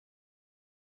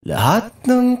lahat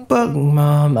ng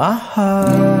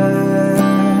pagmamahal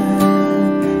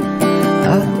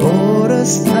at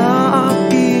oras na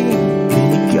aking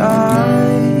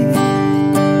binigay.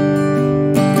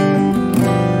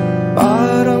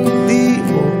 Parang di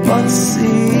mo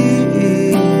pansin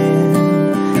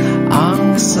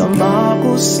ang sama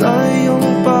ko sa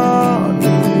iyong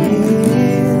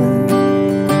paningin.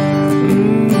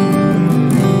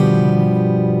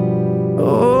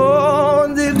 Oh,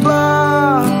 di ba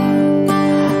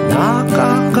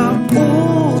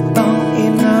nakakaputang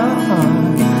ina,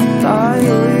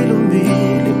 tayo'y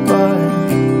lumilipad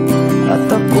at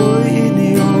ako'y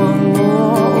iniwan mo.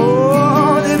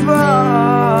 Oh, di ba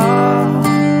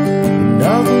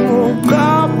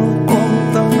nagmukha mo kong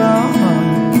tanga,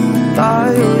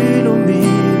 tayo'y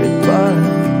lumilipad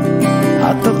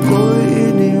at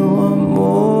ako'y iniwan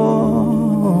mo.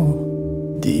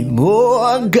 Di mo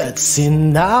agad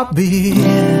sinabi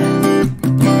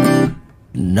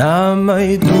na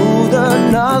may duda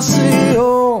na sa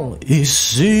iyong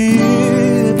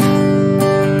isip.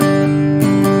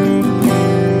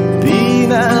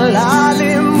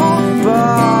 Pinalalim mo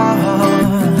pa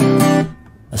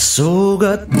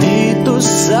sugat dito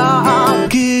sa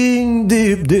aking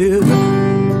dibdib.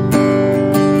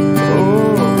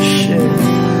 Oh shit.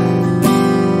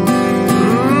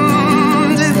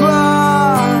 Diba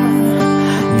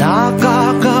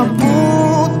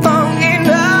nakakaputang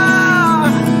ina,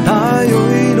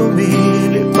 tayo'y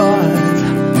lumilipad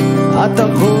at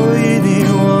ako'y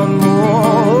iniwan mo.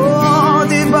 Oh,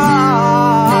 diba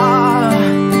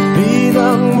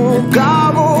pinagmukha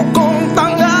mo kong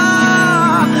tanga,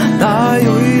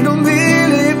 tayo'y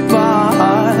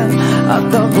lumilipad at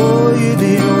ako'y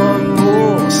iniwan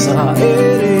mo sa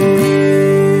ere.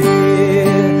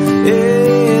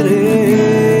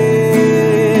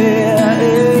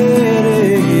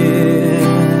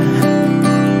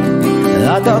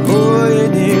 At ako'y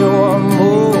iniwan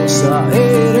mo sa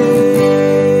ere.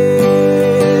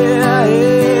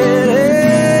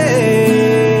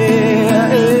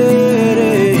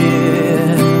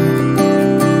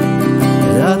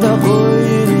 At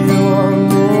ako'y iniwan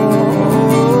mo.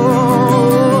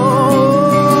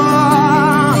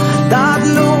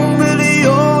 3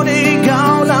 bilyon,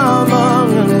 ikaw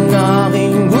lamang ang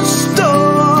aking gusto.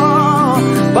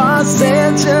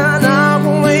 Pasensya na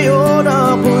kung ngayon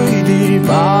ako'y di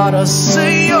para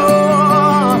sa'yo.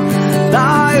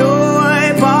 Tayo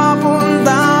ay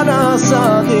papunta na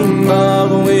sa ating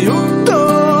bagong yugto.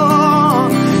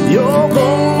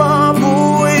 Ayokong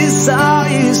mabuhay sa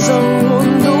isang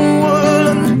mundong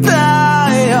walang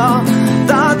tayo.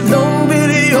 3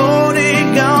 bilyon,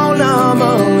 ikaw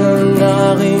lamang ang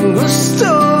aking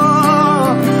gusto.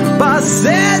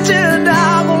 Pasensya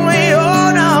na kung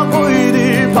ngayon ako'y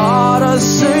di para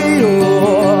sa'yo.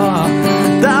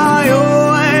 Tayo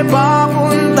ay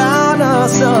papunta na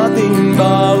sa ating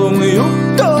bagong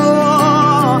yugto.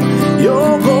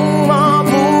 Ayokong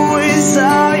mabuhay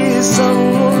sa isang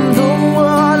mundong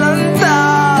walang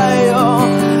tayo.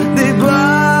 Diba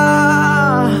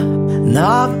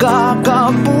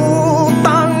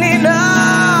nakakaputang ina,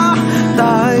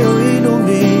 tayo'y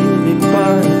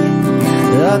lumilipad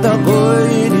at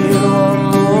ako'y iniwan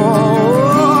mo.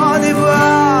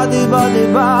 Diba, diba,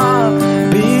 diba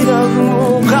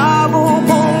pinagmukha mo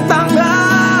kong tanga,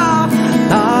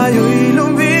 tayo'y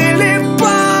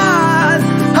lumilipad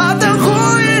at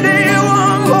ako'y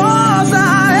iniwan mo sa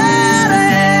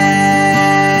ere.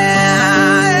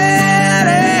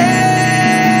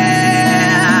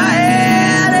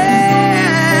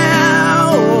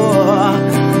 Oh,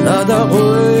 at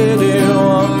ako'y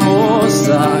iniwan mo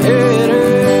sa ere.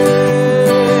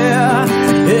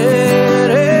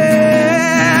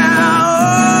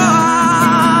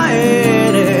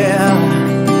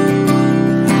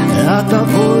 At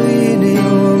ako'y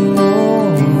iniwan mo.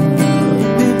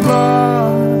 Diba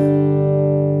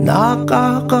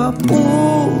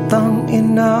nakakaputang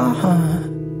ina,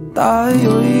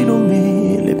 tayo'y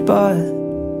lumilipad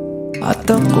at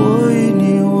ako'y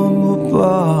iniwan mo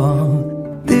pa.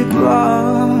 Diba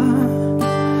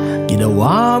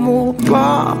ginawa mo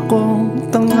pa akong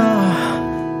tanga,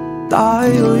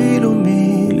 tayo'y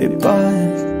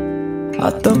lumilipad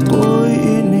at ako'y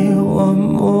iniwan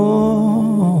mo.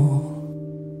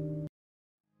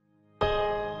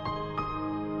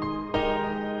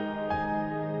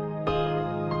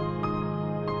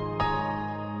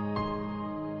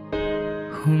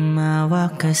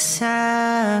 Humawak ka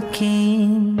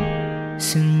sa'kin,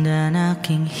 sundan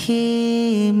aking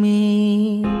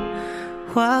himig.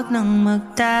 huwag nang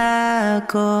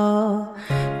magtago.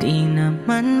 Di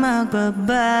naman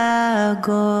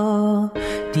magbabago,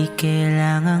 di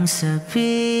kailangang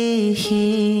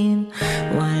sabihin,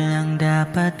 walang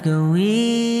dapat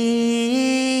gawin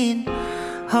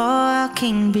o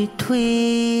aking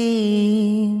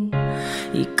bituin.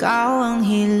 Ikaw ang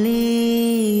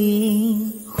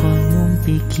hiling, huwag mong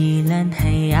pigilan,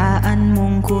 hayaan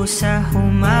mong kusa.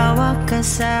 Humawak ka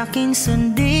sa'kin,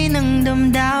 sundin ang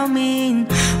damdamin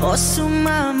o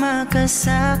sumama ka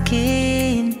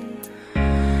sa'kin.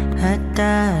 At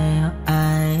tayo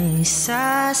ay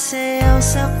sasayaw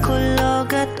sa kulog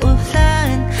at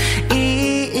ulan,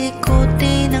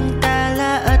 iikutin ang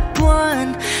tala at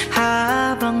buwan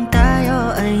habang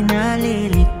tayo ay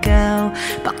naliligaw.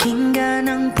 Pakinggan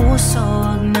ang puso,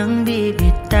 huwag nang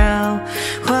bibitaw,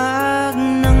 huwag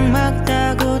nang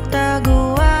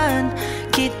magtago-taguan.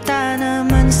 Kita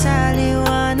naman sa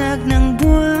liwanag ng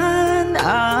buwan,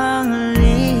 ang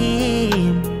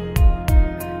lihim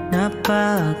na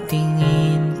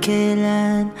pagtingin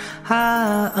kailan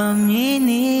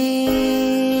aaminin.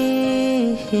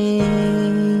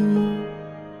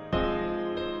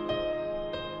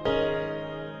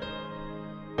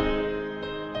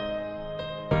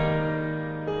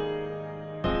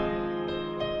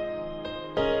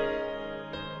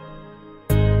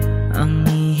 Ang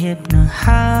ihip ng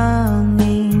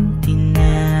hangin,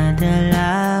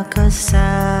 dinadala ka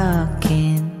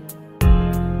sa'kin.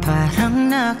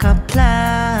 Parang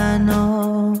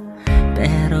nakaplano,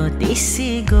 pero di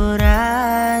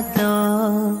sigurado.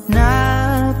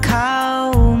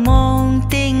 Nakaw mong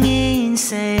tingin,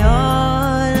 sa'yo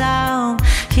lang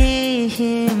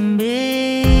hihimbing.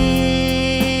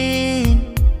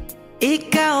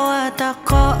 Ikaw at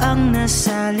ako ang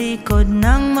nasa likod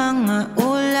ng mga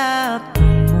ulap.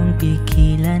 Huwag mong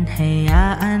pigilan,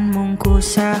 hayaan mong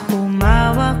kusa.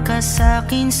 Humawak ka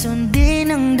sa'kin,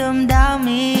 sundin ang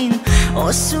damdamin o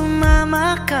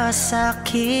sumama ka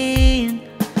sa'kin.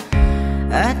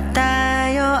 At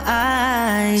tayo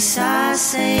ay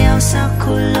sasayaw sa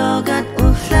kulog at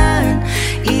ulan,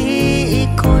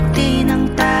 iikutin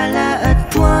ang tala at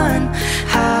buwan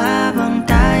habang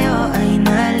tayo ay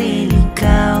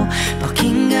naliligaw.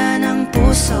 Pakinggan ang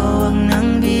puso, huwag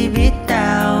nang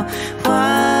bibitaw,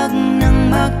 huwag nang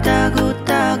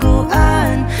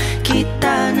magtago-taguan.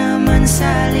 Kita naman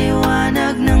sa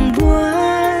liwanag ng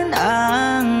buwan,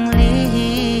 ang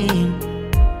lihim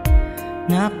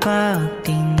na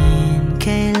pagtingin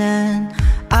kailan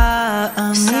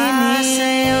aaminin.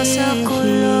 Sasayaw sa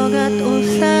kulog at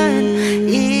ulan,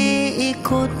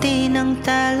 iikutin ang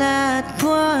tala at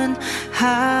buwan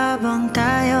habang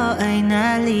tayo ay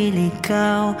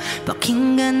naliligaw.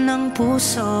 Pakinggan ng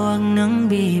puso, huwag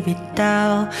nang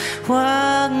bibitaw,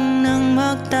 huwag nang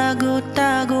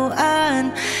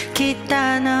magtago-taguan.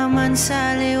 Kita naman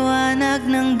sa liwanag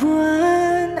ng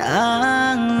buwan,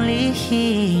 ang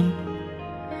lihim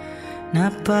na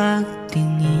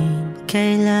pagtingin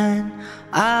kailan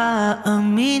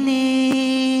aaminin.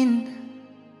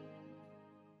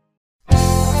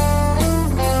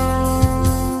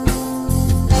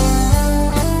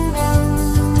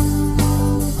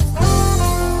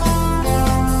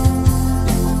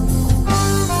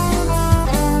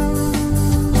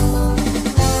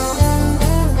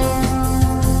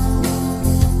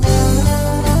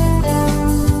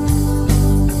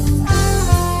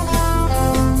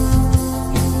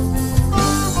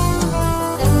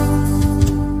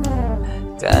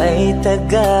 Kay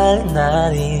tagal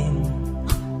na rin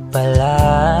pala,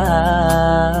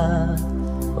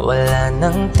 wala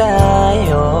nang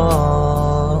tayo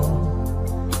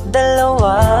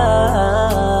dalawa.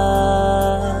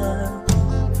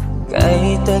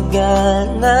 Kay tagal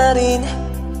na rin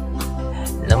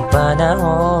ng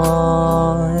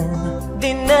panahon,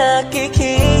 di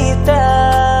nakikita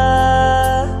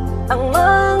ang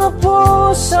mga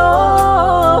puso.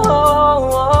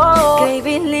 Kay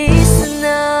bilis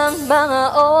ng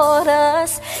mga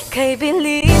oras, kay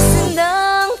bilis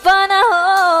ng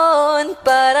panahon,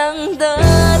 parang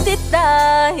dati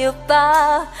tayo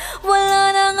pa, wala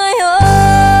na ngayon.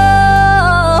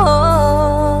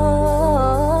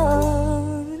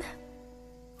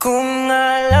 Kung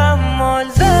alam mo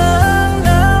lang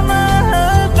na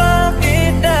mahal pa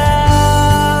kita,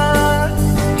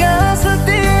 kaso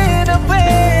di na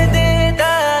pwede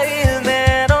dahil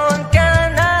meron ka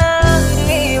ng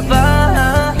iba.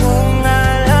 Kung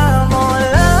alam mo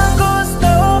lang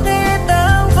gusto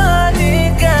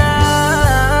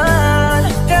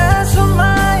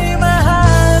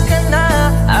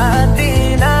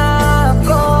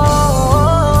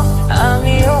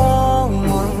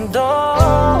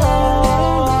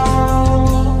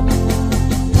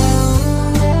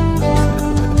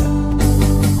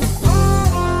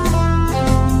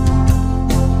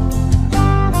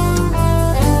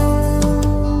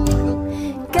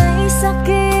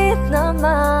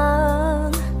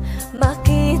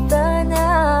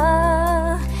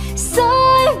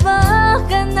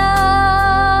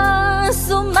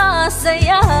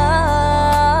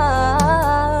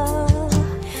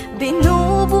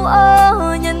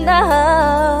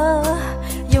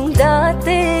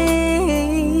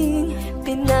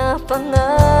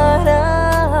pangarap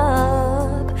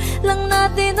lang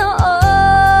natin noon.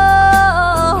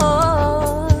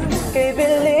 Kay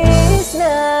bilis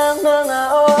ng mga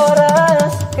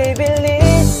oras, kay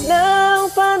bilis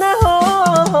ng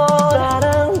panahon,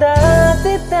 parang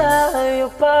dati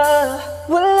tayo pa,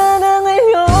 wala na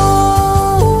ngayon.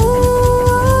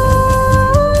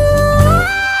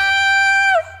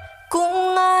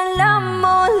 Kung alam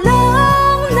mo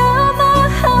lang na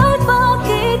mahal pa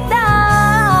kita,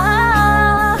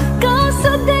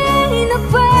 kaso di na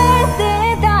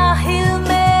pwede dahil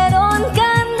meron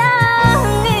ka ng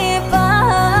iba.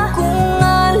 Kung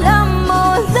alam mo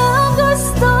lang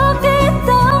gusto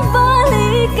kitang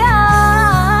balikan,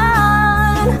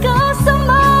 kaso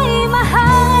may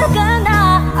mahal ka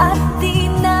na at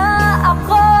di na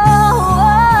ako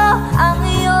ang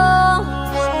iyong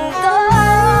mundo.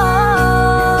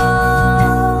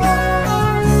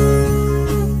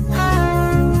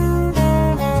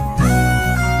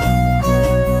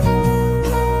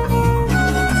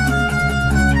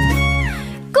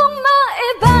 Kung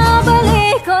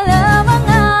maibabalik ko lamang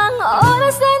ang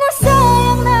oras na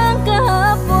nasayang ng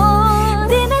kahapon,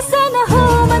 di na sana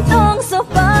humantong sa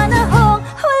panahong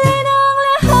huli ng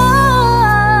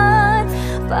lahat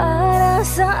para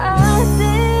sa atin.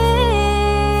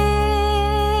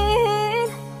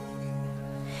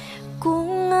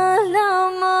 Kung alam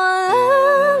mo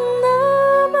lang na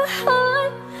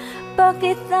mahal pa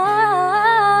kita,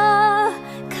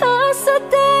 kaso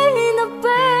di na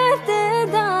pwede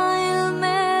dahil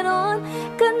meron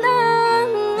ka ng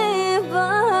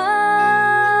iba.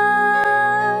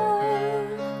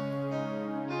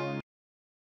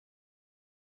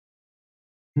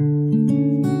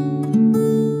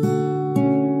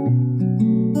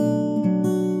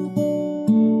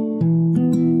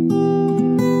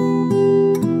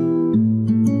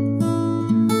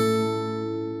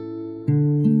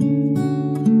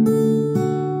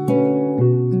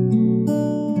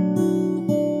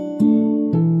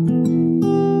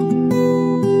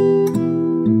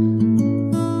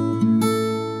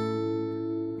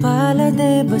 Palad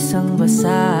ay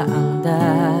basang-basa ang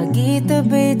dagit,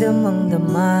 abay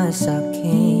damang-dama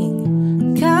sa'king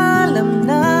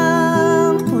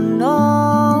kalamnang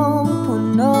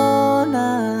punong-puno na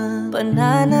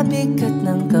pananabik at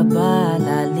ng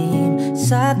kabalalim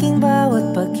sa'king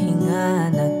bawat paghinga.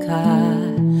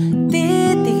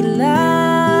 Nakatitig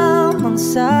lamang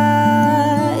sa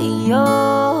iyo,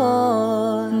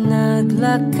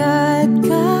 naglakad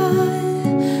ka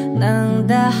ng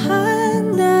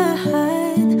dahan-dahan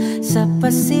sa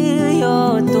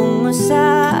pasilyo tungo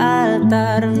sa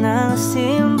altar ng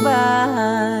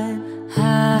simbahan.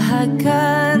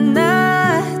 Hahagan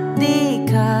at di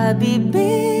ka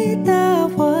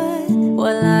bibitawan,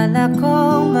 wala na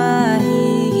kong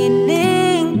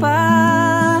mahihiling pa.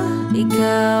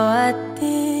 Ikaw at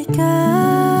ikaw,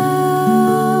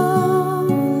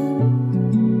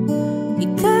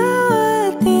 ikaw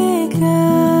at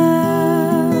ikaw,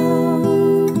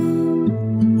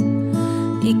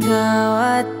 ikaw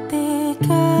at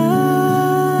ikaw,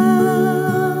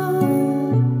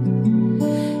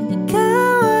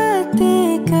 ikaw at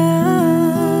ikaw.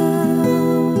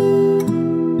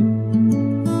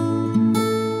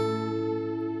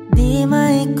 Di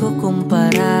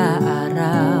maikukumpara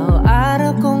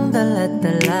araw-araw kong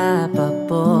dala-dala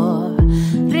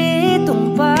paboritong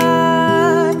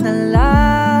panalangin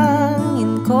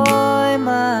ko'y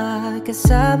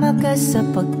makasama ka sa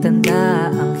pagtanda.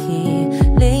 Ang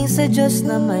hiling sa Diyos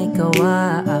na may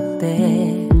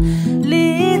kawaape,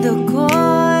 lido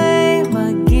ko'y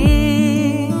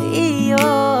maging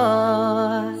iyo.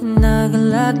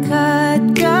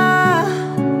 Naglakad ka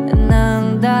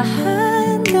ng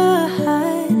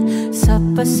dahan-dahan sa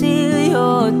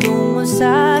pasilyo tungo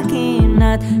sa'kin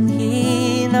at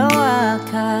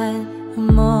hinawakan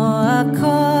mo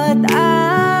ako't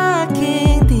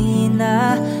aking di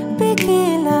na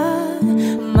pigilan,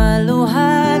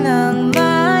 maluha ng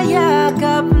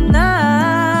mayakap na.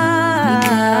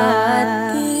 Ikaw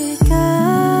at ikaw,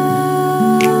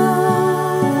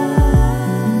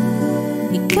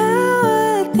 ikaw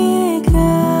at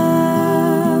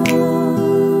ikaw,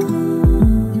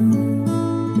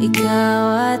 ikaw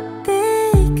at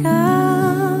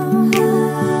ikaw,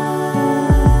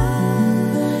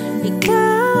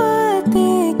 ikaw at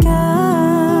ikaw.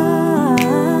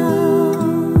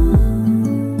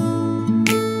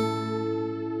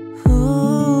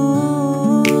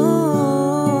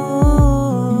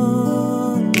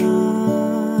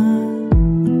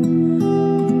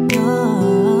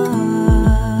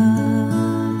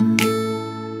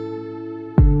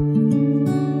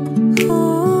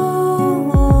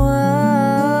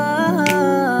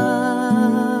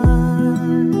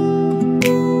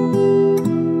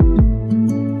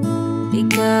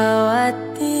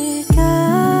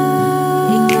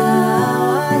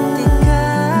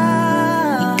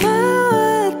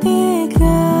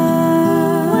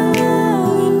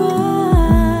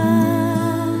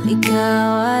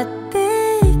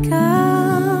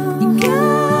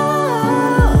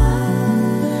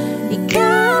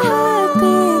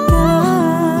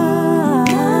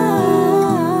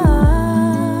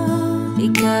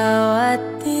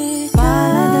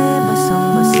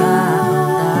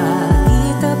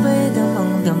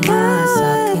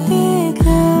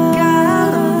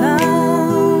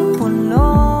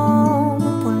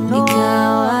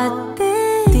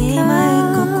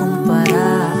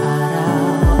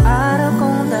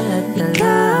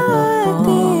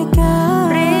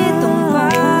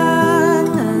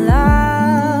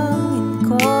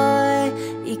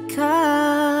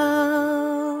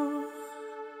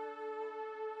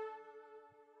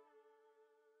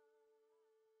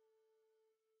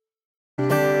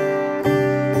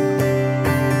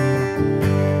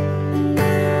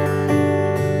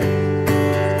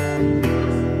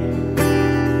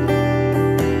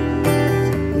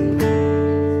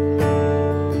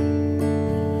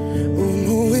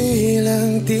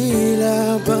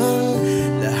 bang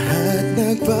lahat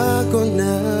nagbago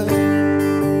na?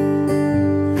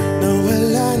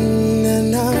 Nawalan na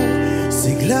ng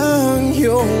siglang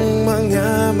iyong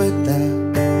mga mata.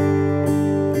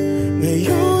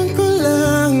 Ngayon ko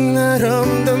lang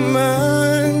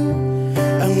naramdaman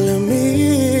ang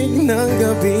lamig ng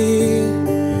gabi.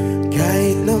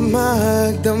 Kahit na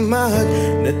magdamag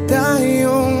na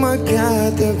tayong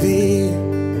magkatabi.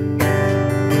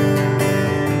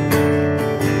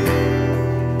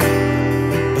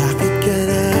 Bakit ka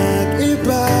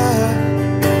nag-iba?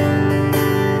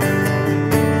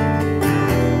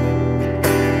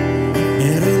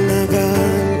 Meron na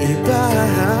bang iba?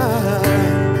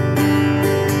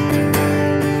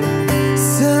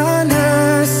 Sana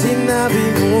sinabi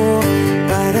mo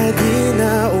para di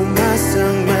na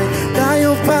umasang may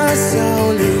tayo pa sa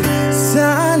uli.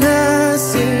 Sana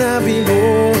sinabi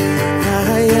mo,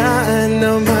 hahayaan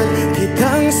naman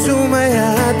kitang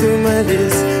sumaya at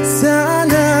umalis.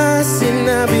 Sana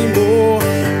sinabi mo,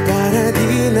 para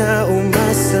di na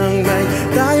umasang may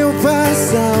tayo pa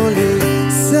sa uli.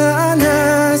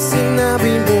 Sana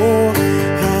sinabi mo,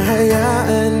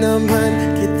 hahayaan naman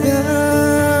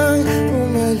kitang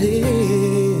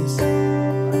umalis.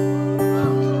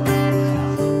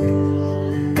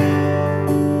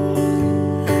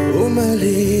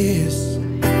 Umalis.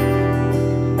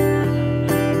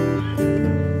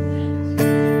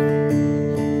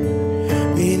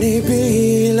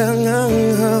 Binibilang ang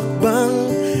hakbang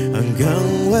hanggang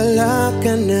wala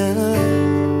ka na.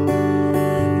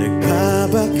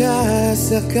 Nagbabaka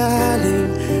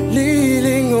sakaling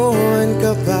lilingon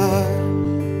ka pa.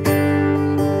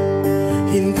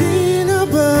 Hindi na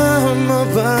ba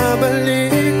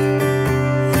mababalik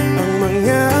ang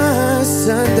mga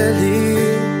sandali,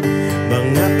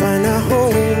 mga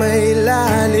panahong may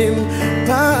lalim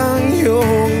pa ang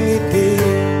iyong ngiti?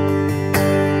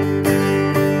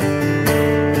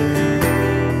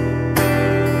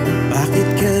 Bakit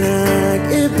ka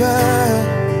nag-iba?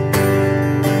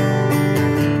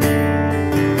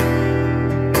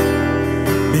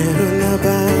 Meron na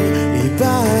bang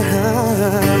iba?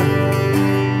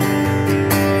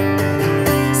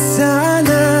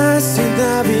 Sana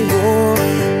sinabi mo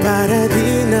para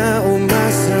di na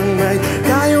umasang may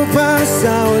tayo pa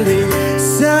sa uli.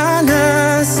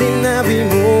 Sana sinabi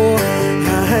mo,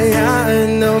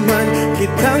 hahayaan naman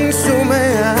kitang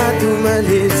sumaya at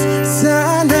umalis.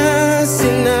 Sana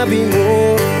sinabi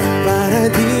mo, para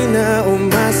di na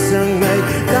umasang may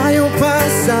tayo pa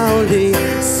sa uli.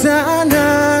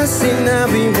 Sana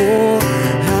sinabi mo,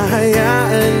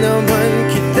 hahayaan naman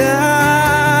kita.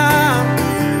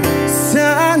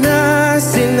 Sana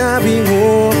sinabi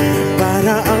mo,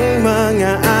 para ang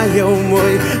mga ayaw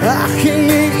mo'y aking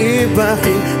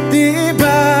iibahin. Di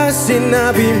ba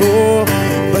sinabi mo,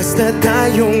 basta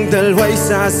tayong dalawa'y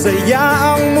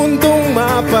sasaya ang mundong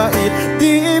mapait.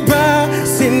 Di ba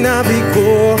sinabi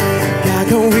ko,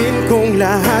 gagawin kong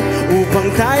lahat upang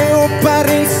tayo pa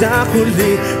rin sa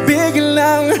huli.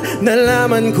 Biglang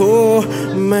nalaman ko,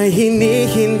 may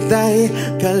hinihintay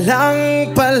ka lang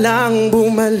palang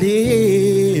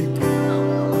bumalik.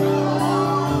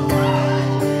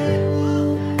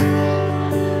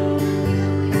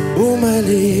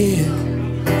 Bumalik.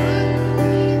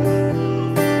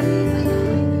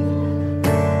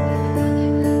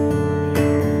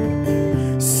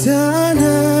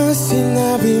 Sana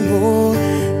sinabi mo,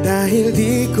 dahil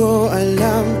di ko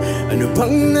alam ano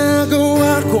bang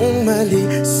nagawa kong mali.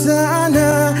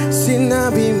 Sana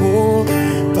sinabi mo,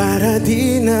 para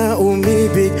di na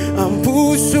umibig ang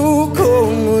puso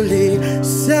ko muli.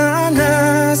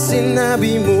 Sana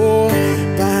sinabi mo,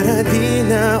 para di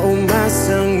na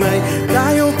umasang may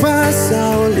tayo pa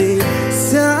sa uli.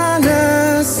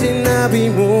 Sana sinabi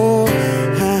mo,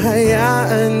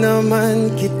 hahayaan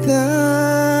naman kita.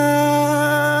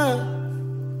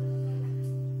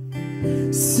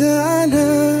 Sana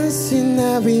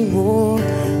sinabi mo,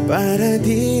 para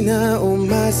di na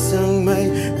umasang may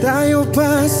tayo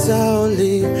pa sa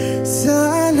uli.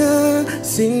 Sana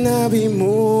sinabi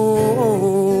mo.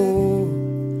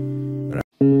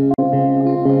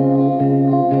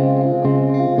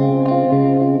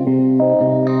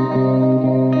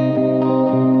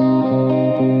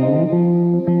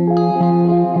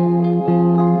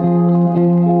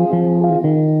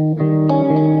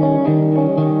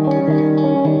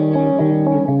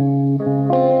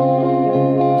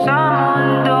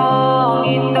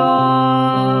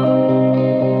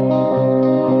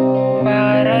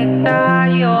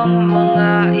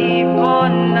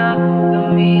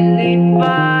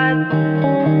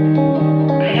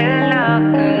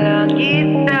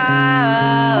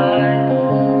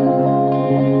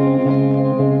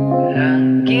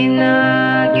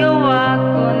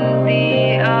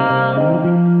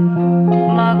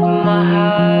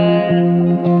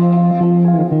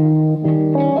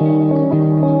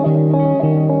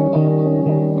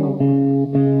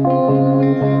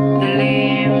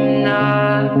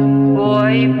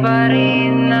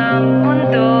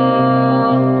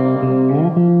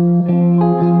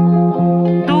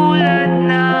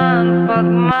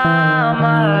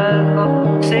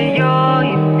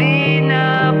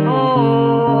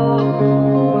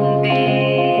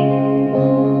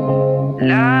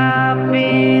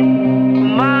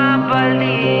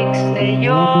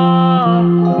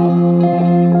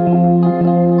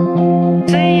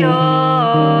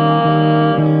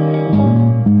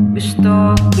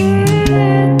 Gusto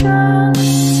kitang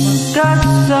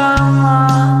magkasama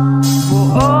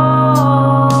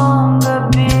buong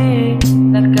gabi,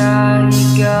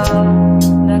 nakahiga,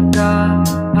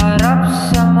 nakaharap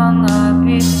sa mga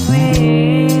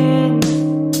bituin.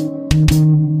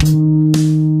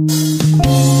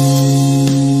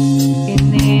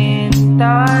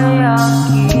 Inintay ang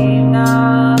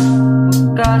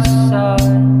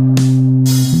kinabukasan,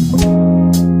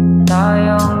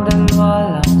 tayong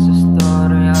dalawa lang sa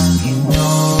storyang ito.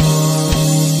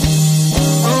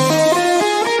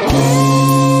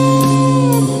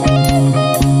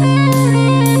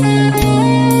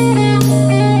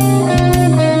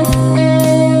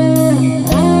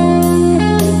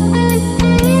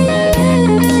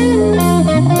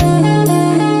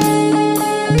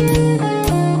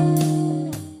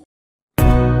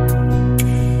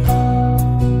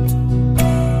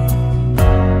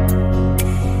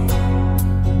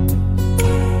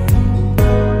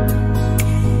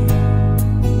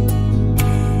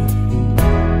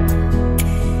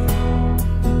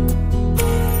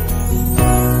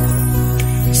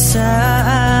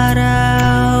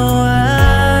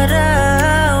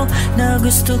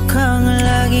 Gusto kang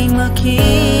laging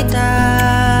makita,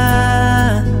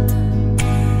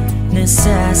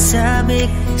 nasasabik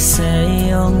sa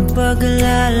iyong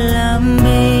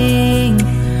paglalambing.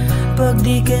 Pag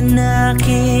di ka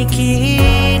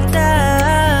nakikita,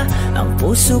 ang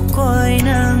puso ko'y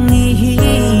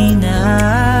nanghihina,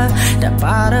 na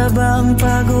para bang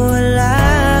pag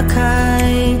wala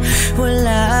ka'y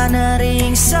wala na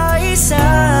ring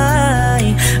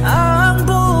saysay ang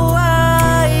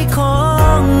buhay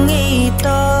kong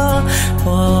ito.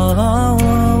 Oh, oh, oh,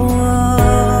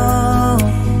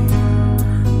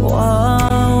 oh, oh, oh.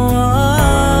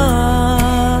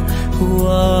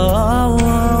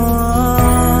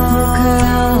 Huwag ka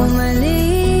lang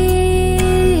umalis,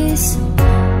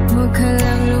 huwag ka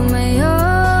lang lumayo,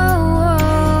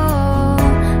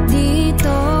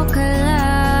 dito ka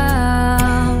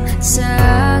lang sa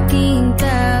aking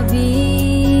tabi.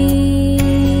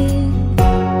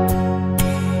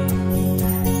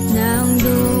 Nang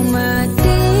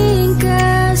dumating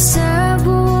ka sa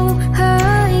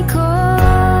buhay ko,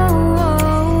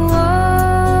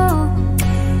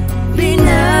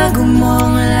 binago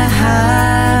mong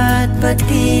lahat,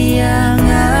 pati ang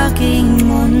aking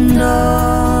mundo.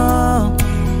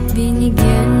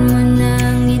 binigyan mo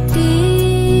ng ngiti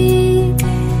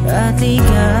At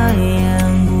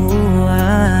ligayang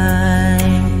buhay.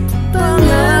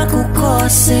 Pangako ko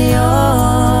sa'yo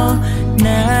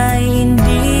na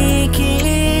hindi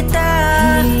kita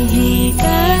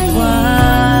iiwan.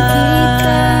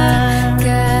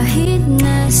 kahit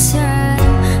nasaan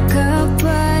ka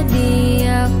pa, di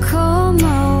ako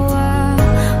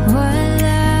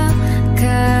mawawala.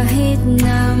 Kahit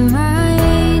na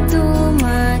may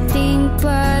dumating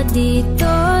pa,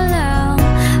 dito lang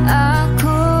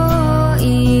ako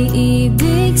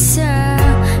iibig sa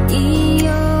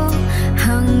iyo.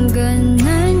 Hanggang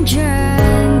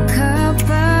nandyan ka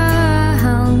pa,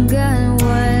 hanggang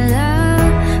wala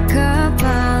ka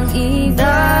pang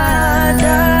iba.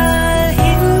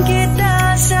 Dadalhin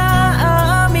kita sa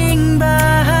aming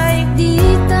bahay. Di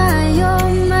tayo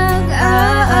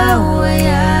mag-aaway,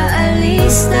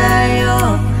 aalis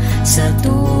tayo sa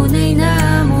tunay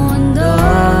na mundo.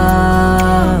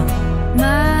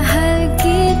 Mahal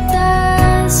kita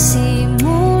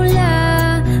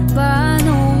simula pa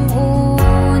nung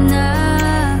una.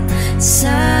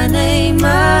 Sana'y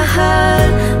mahal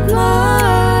mo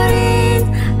rin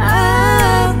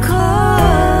ako,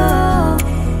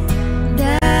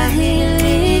 dahil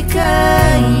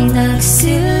ika'y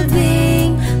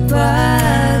nagsilbing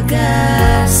pag-asa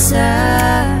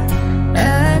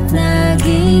at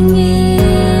naging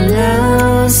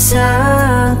ilaw sa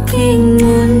aking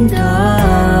mundo.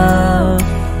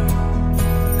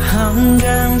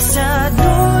 Hanggang sa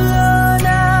dulo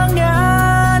ng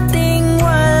ating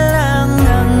walang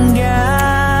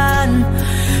hanggan,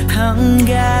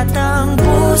 hanggat ang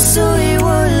puso'y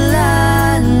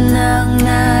wala nang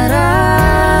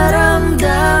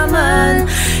nararamdaman.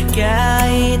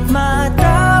 Kahit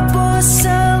matapos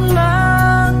ang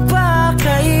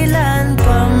magpakailan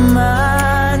pa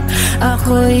man,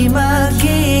 ako'y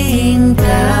maghihintay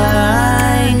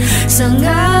sa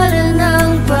ngalan ng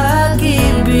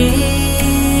pag-ibig.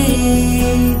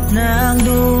 Nang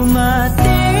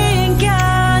dumating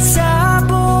ka sa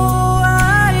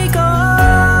buhay ko,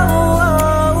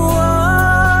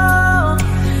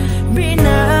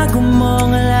 binago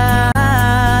mong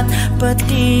lahat,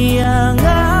 pati ang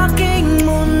aking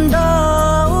mundo.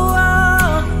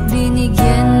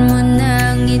 Binigyan mo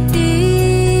ng ngiti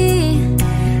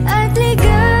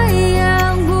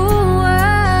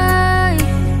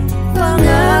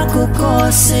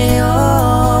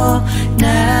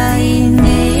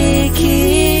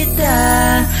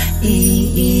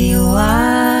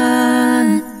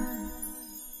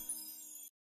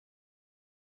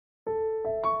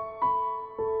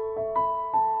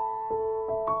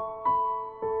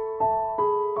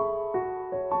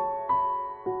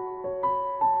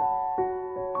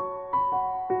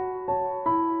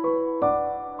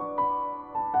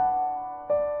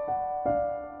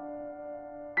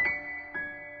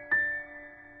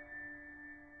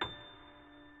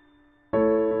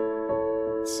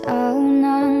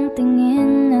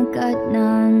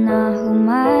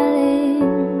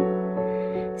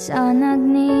sa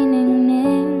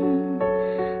nagniningning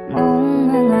mong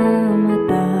mga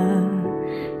mata.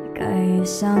 Ika'y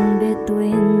isang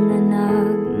bituin na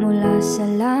nagmula sa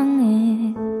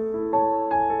langit.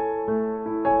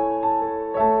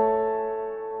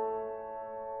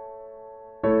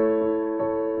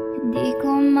 Hindi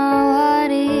ko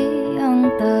mawari ang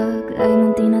taglay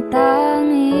mong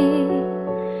tinatangi.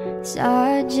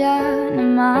 Sadya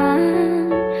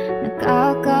naman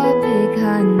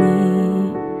nakakabighani.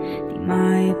 Di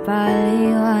may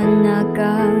paliwanag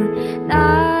ang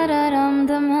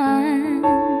nararamdaman.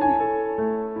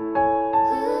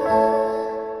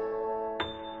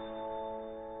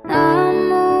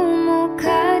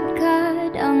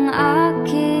 Namumukadkad ang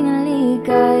aking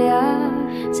ligaya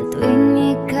sa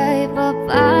tuwing ika'y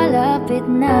papalapit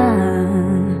na.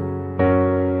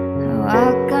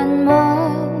 Hawakan mo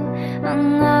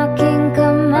ang aking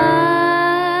kamay,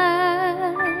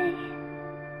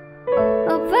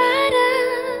 o para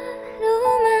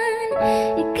luman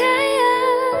ika'y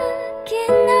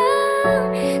akin ang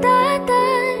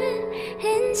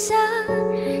tatalhin sa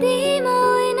di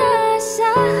mo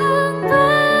inasahang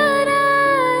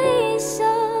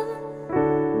paraiso.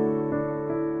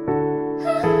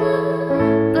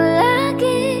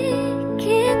 Palagi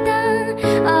kitang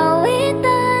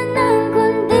awitan ng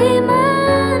kundi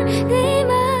man di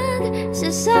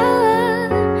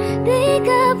magsasawa, di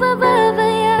ka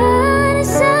pababayaan.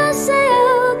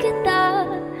 Sasayaw kita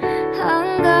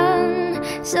hanggang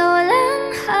sa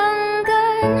walang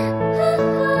hanggan.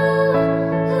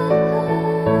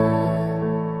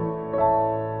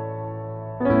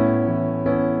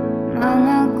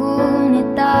 Mga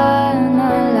gunita na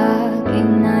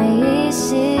laging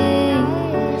naisip,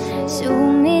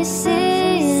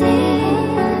 sumisilip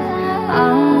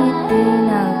ang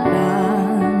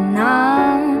itinagdan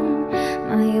ng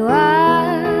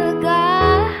mahiwagaan.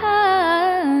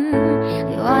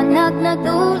 Liwanag na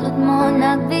dulot mo,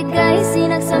 nagbigay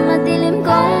sinag sa madilim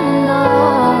kong mundo.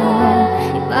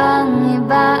 Ibang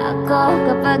iba ako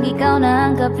kapag ikaw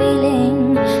na ang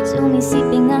kapiling.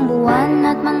 Sumisiping ang buwan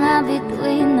at mga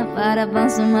bituin na para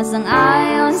bang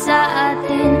sumasang-ayon sa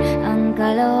atin ang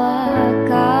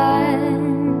kalawakan.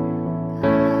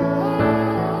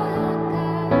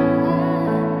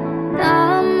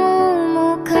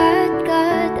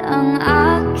 Namumukadkad ang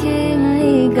aking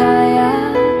ligaya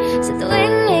sa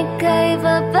tuwing ika'y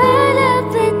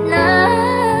papalapit na.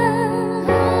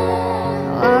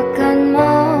 Hawakan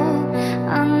mo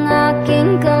ang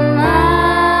aking kamay,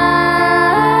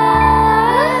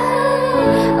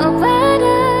 o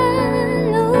para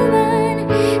luman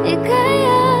ika'y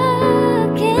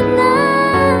akin na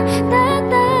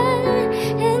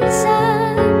tatalhin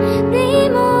sa di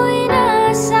mo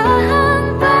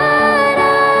inasahang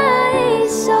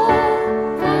paraiso.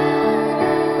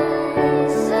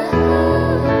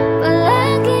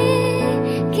 Palagi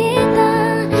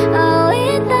kitang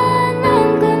awitan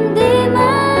ng kundi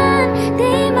man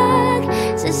di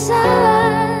magsasawa,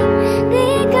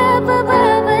 di ka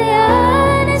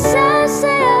pababayaan.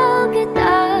 Sasayaw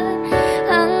kita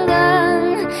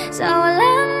hanggang sa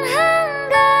walang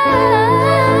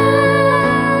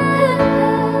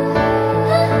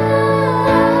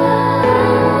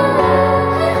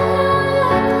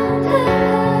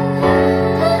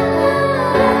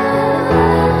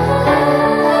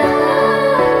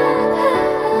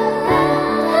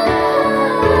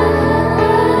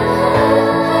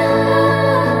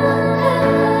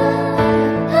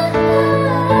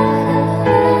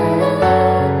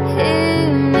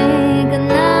himig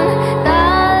ng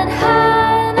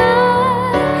tadhana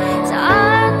sa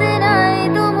atin ay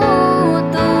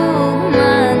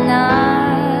tumutugma na.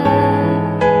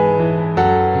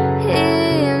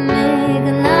 Himig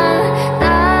ng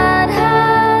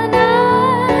tadhana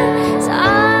sa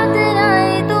atin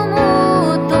ay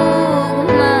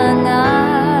tumutugma na.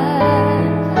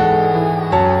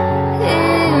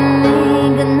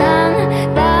 Himig ng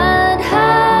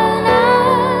tadhana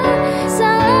sa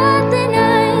atin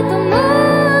ay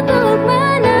tumutugma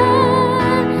na.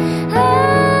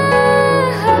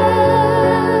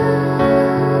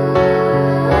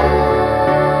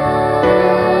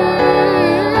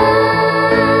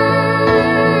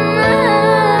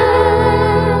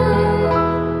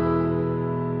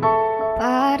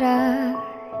 Para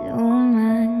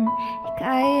luman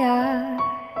ika'y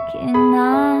akin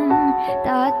ang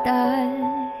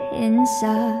tatalhin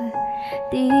sa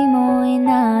di mo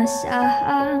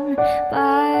inasahang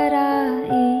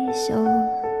paraiso.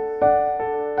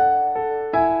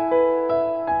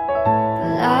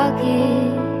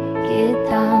 Palagi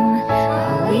kitang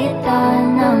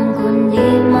awitan ng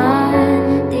kundi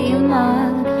man di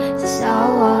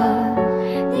magsasawa,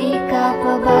 di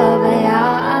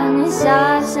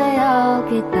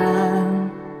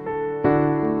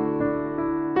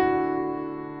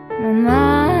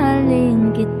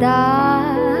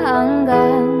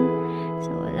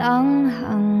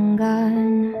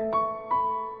hanggan.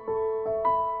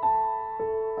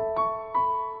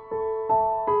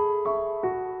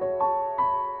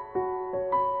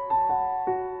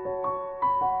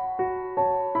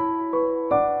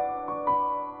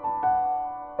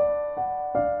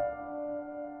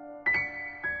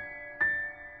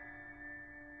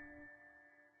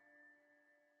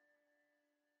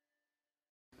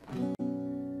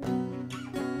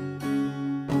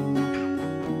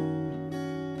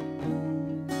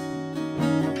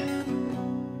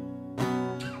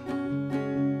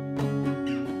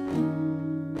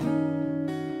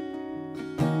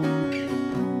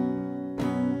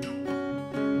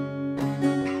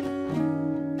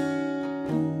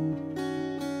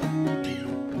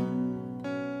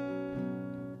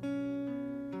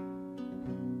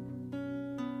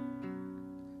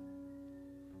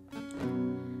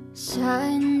 Sa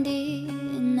hindi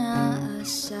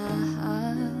inaasahan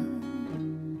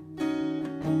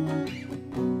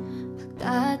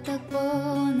pagtatagpo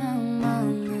ng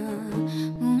mga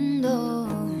mundo,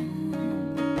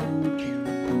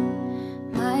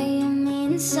 may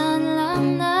minsan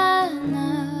lang na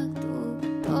nagtugtong,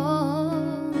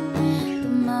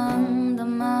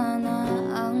 damang-dama na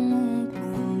ang mundo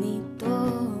nito.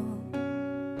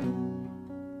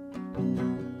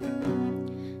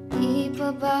 Di pa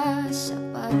ba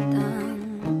sapat ang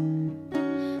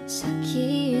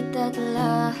sakit at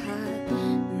lahat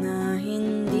na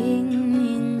hindi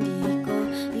ko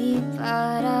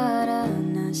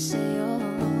ipararanas sa'yo?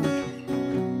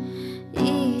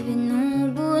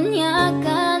 Ibinubunyag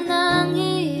ka ng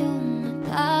iyong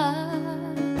mata,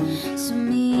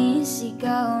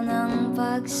 sumisigaw ng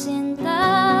pagsinta,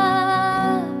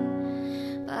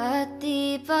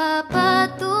 pati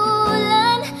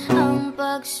papatulan ang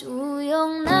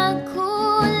pagsuyong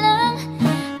nagkulang.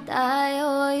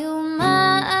 Tayo'y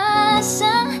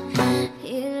umaasang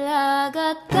hilag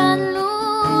at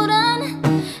kanluran,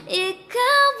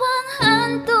 ikaw ang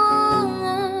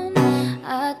hantungan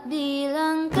at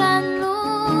bilang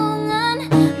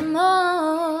kanlungan mo,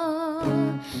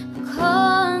 ako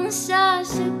ang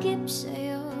sasakip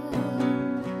sa'yo.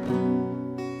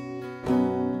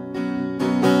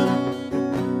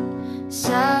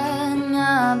 Saan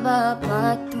nga ba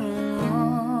patungo?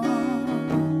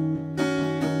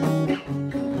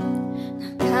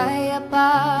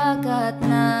 Nakayapak at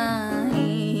nahiwagaan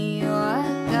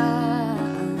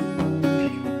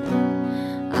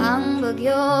ang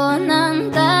bagyo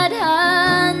ng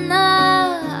tadhana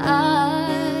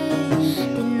ay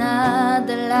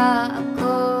dinadala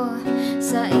ako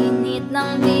sa init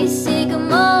ng bisig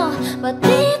mo.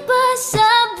 Pati pa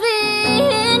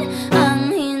sabihin ang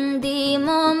hindi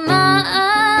mo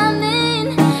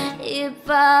maamin,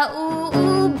 ipauubaya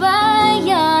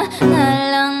na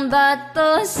lang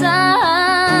bato sa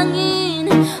hangin.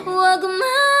 Huwag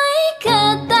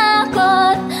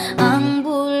maikatakot ang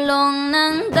bulong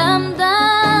ng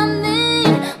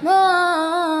damdamin mo.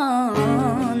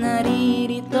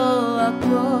 Naririto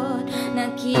ako,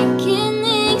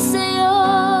 nakikinig sa'yo.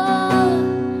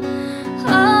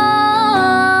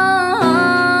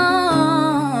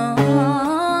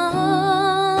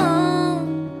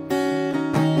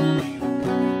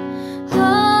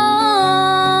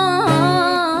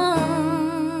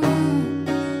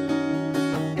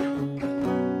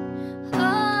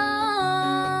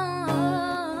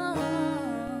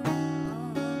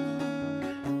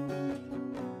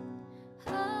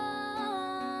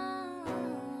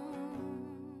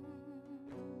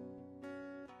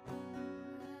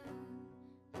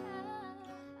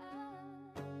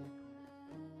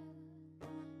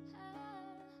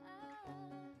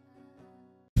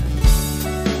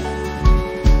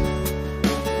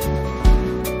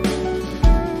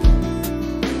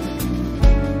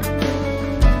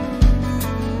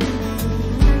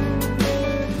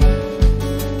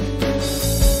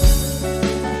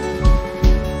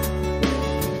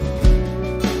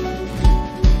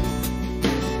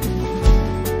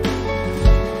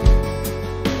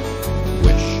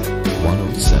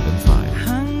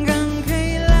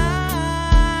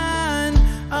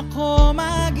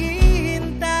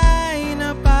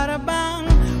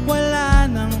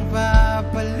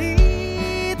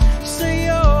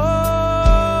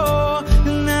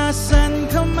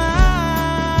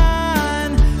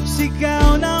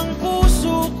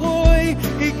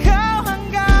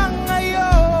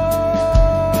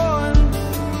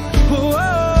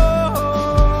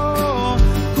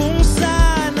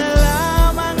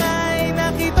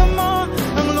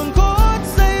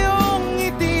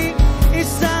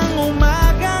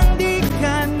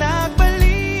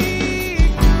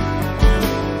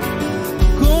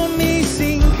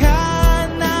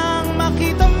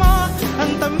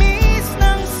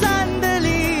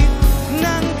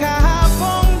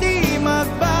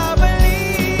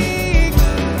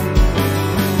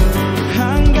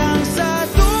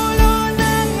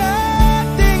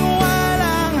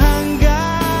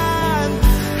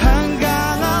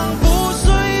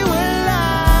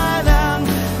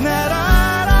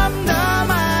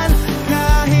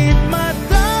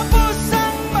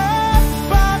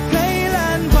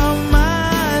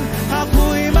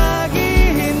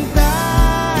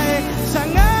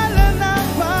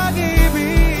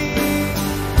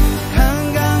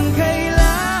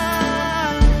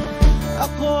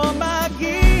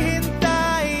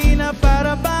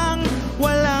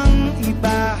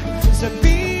 sa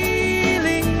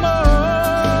piling mo.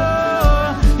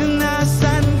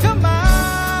 Nasaan ka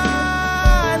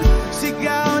man,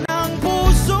 sigaw ng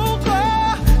puso ko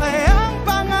ay ang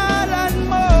pangalan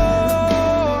mo.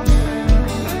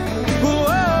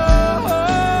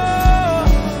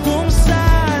 Kung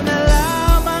sana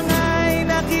lamang ay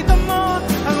nakita mo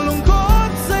ang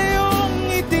lungkot sa iyong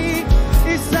ngiti,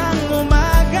 isang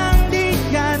umagang di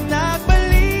ka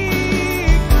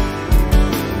nagbalik.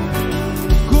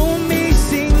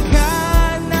 Gumising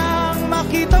ka nang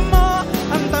makita mo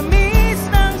ang tamis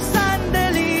ng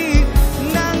sandali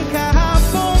ng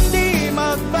kahapong di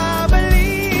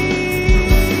magbabalik.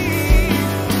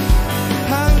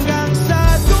 Hanggang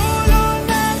sa dulo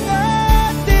ng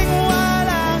ating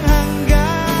walang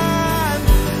hanggan,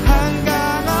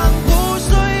 hanggang ang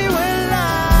puso'y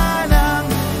wala nang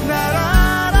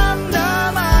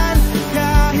nararamdaman.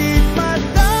 Kahit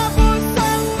matapos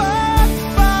ang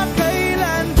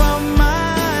pagpakailan pa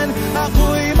man,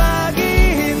 ako'y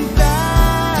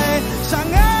maghihintay sa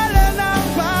ngalan ng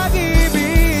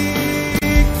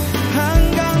pag-ibig.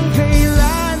 Hanggang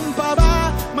kailan pa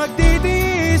ba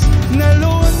magtitiis,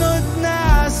 nalunod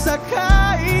na sa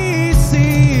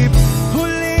kaisip?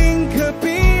 Huling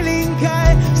kapiling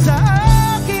kay sa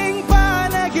aking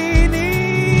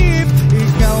panaginip.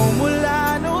 Ikaw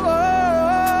mula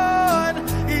noon,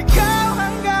 ikaw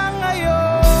hanggang ngayon,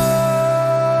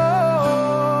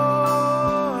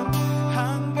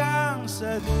 hanggang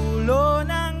sa dulo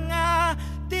ng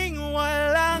ating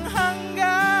walang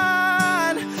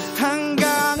hanggan,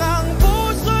 hanggang ang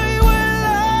puso'y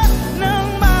wala nang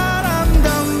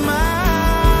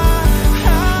maramdaman.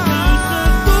 Hanggang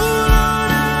sa dulo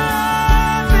ng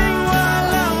ating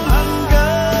walang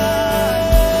hanggan,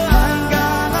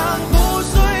 hanggang ang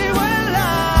puso'y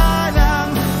wala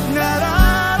nang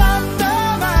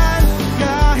nararamdaman.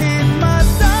 Kahit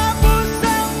matapos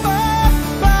ang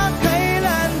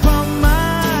pagpakailan pa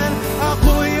man,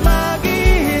 ako'y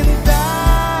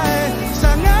maghihintay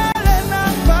sa ngalan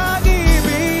ng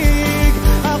pag-ibig.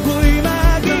 Ako'y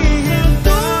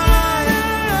maghihintay,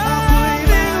 ako'y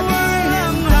di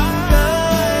walang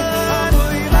hanggan.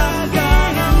 Ako'y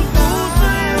hanggang ang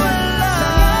puso'y wala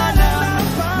nang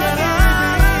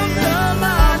nararamdaman.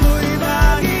 Ako'y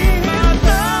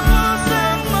maghihintay,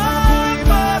 ako'y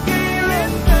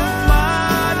magilid pa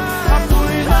man,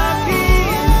 ako'y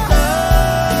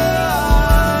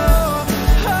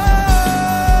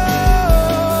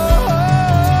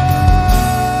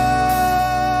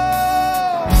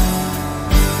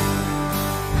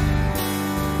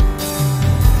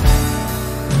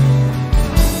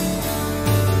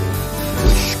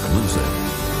Wish Exclusive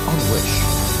on Wish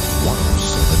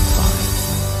 1075.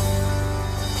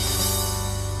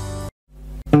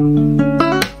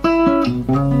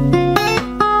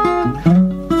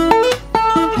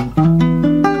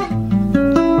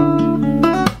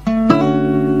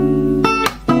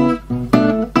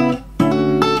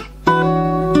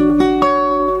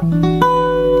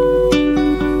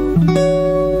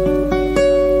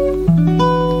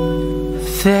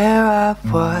 There I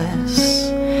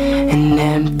was, an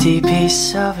empty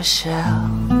piece of a shell,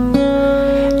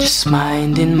 just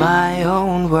minding my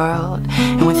own world,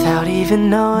 and without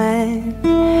even knowing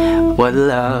what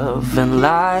love and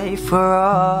life were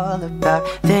all about.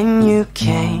 Then you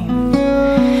came,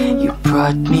 you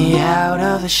brought me out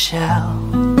of the shell,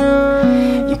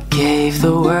 you gave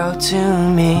the world to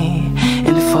me,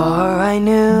 and before I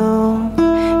knew,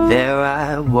 there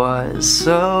I was,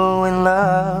 so in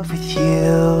love with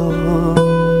you.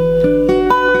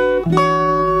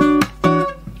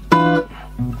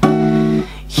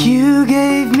 You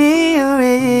gave me a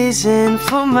reason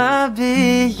for my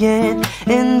being,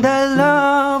 and I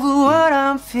love what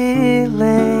I'm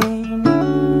feeling.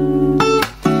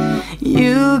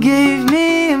 You gave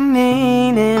me a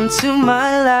meaning to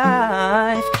my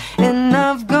life, and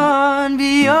I've gone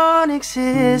beyond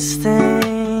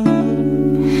existing.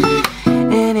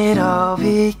 And it all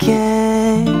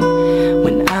began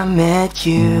when I met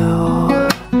you.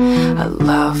 I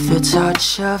love the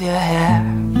touch of your hair,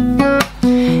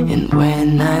 and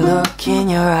when I look in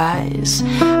your eyes,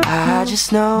 I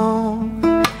just know,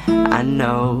 I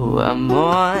know I'm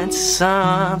on to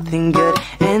something good.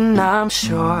 And I'm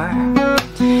sure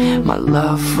my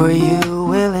love for you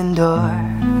will endure.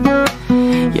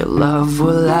 Your love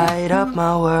will light up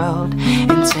my world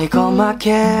and take all my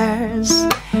cares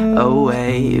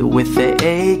away with the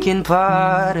aching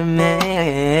part of me.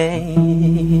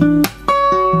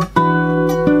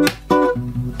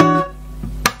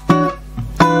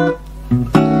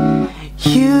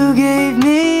 You gave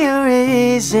me a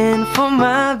reason for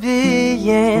my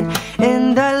being,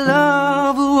 and I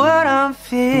love what I'm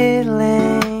feeling.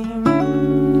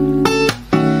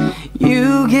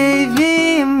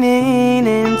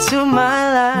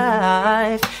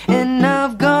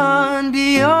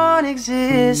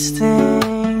 existing.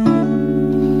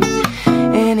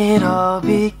 And it all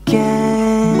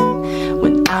began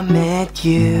when I met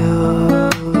you.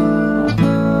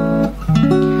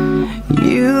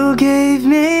 You gave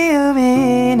me a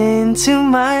meaning to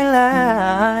my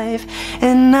life,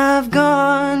 and I've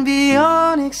gone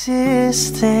beyond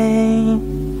existing.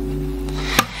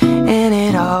 And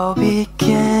it all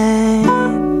began,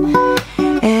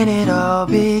 and it all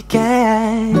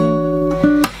began,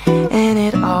 and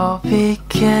it all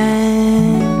began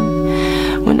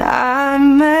when I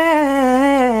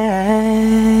met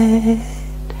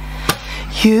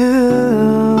you.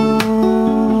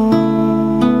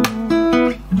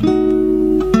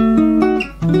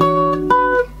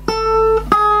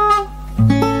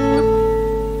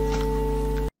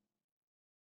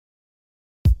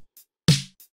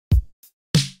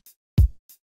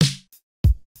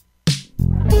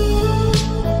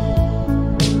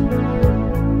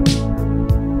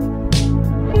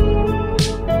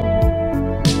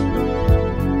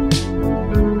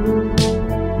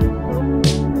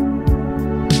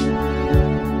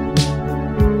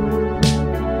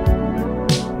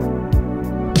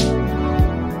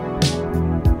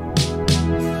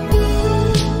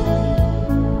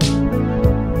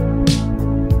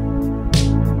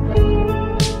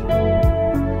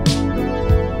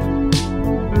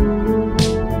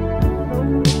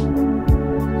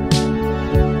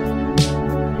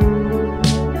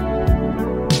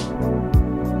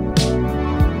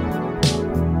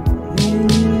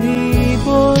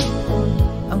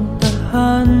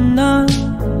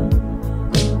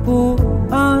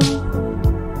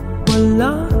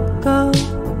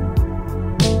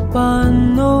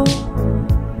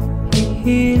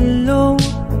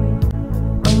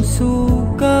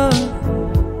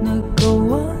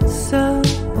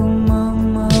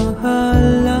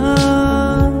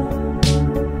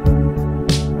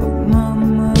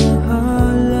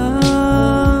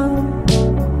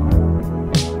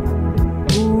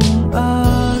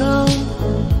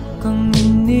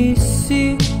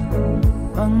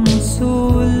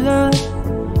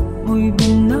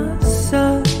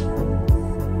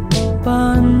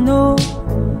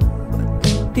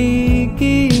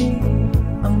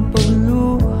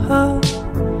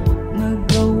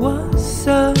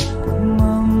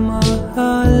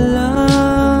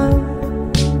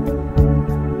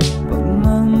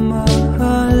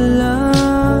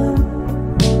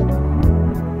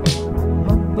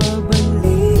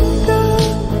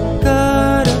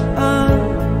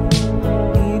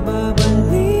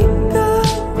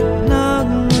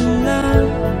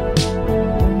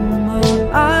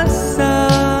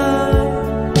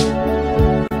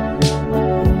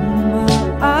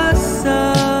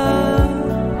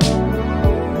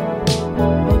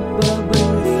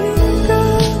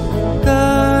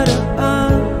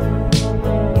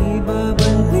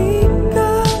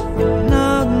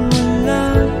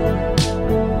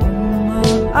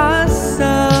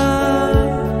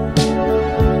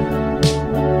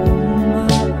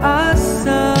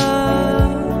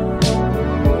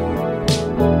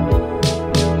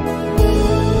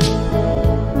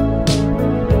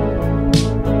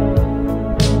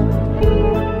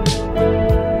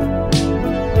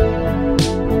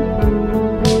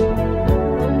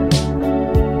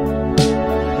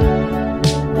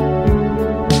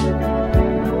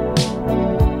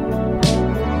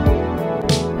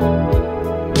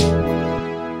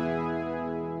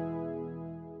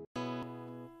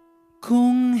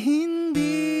 Kung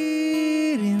hindi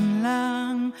rin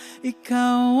lang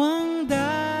ikaw ang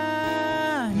dahilan,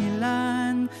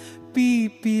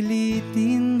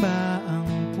 pipilitin ba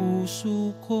ang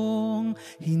puso kong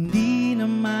hindi na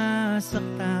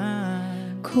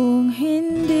masaktan? Kung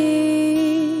hindi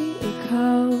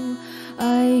ikaw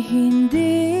ay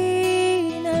hindi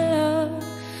na lang,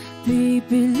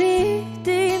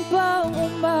 pipilitin bang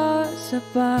umasa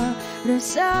para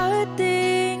sa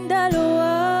ating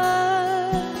dalawa?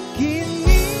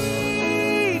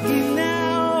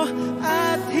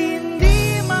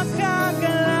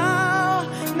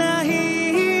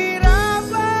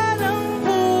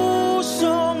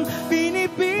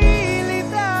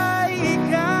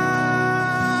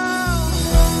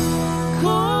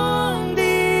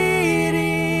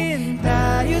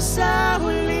 Sa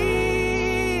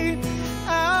huli,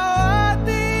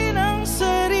 awatin ang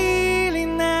sarili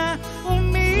na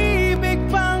umibig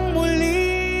pang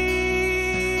muli.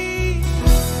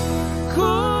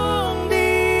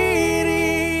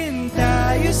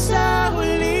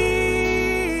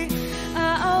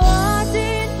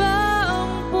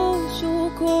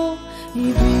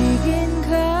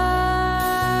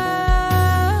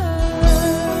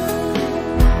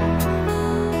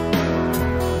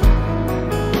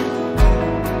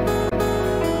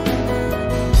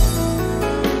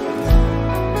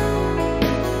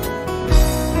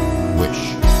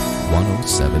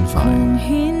 Kung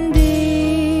hindi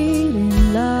rin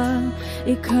lang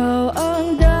ikaw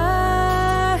ang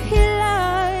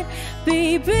dahilan,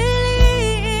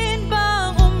 pipiliin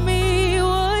bang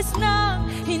umiwas nang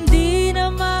hindi na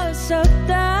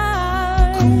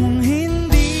masaktan? Kung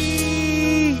hindi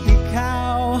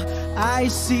ikaw, ay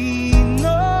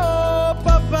sino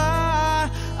pa ba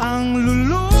ang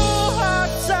luluhat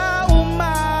sa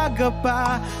umaga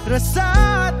para sa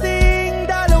ating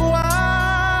dalawa?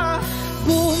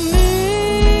 Bumibitaw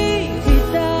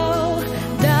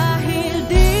dahil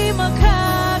di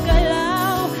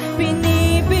makagalaw,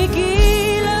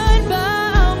 pinipigilan ba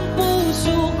ang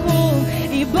puso ko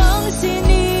ibang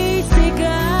sinisigaw?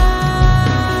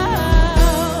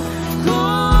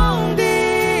 Kung di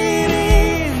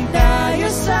rin tayo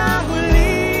sa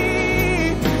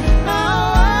huli,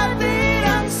 awatin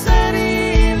ang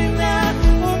sarili na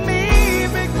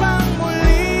umibig pang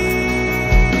muli.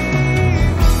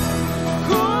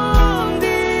 Kung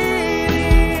di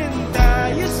rin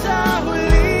tayo sa huli,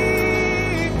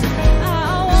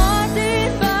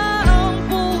 Aawatin ba ang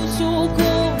puso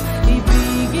ko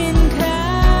ibigin ka?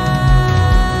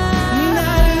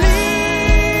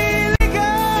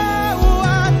 naliligaw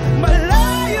at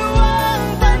malayo ang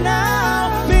tanaw,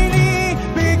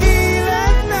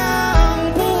 binibigilan ng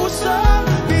puso,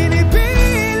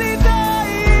 pinipilit ay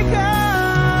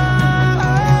ikaw.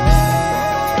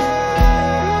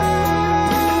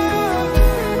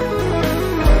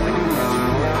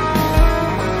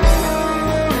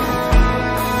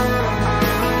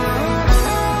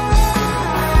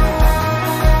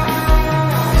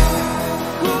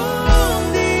 Kung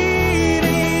di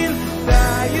rin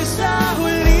tayo sa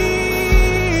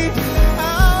huli,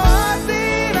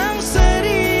 awatin ang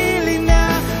sarili na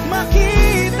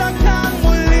makita kang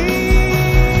muli.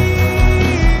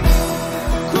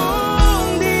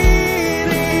 Kung di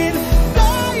rin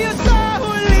tayo sa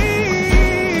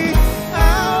huli,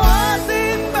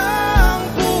 awatin ba ang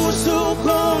puso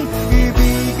kong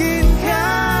ibigin ka?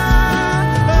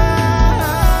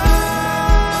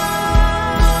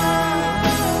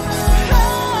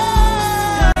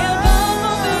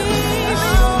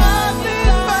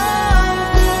 Awatin ba ang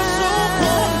puso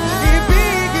kong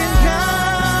ibigin ka?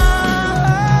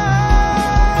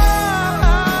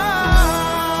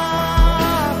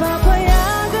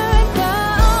 Papayagan ba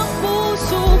ang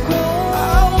puso ko?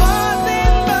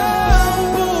 Awatin ba ang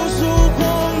puso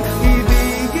kong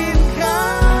ibigin ka?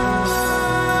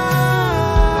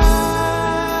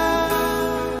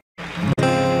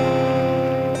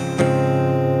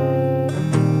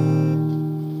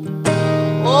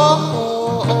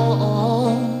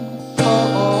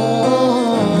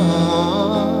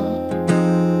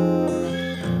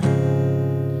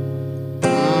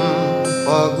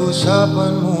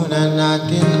 Pag-usapan muna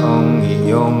natin ang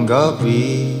iyong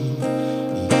gabi.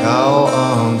 Ikaw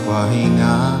ang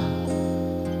pahinga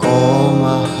ko,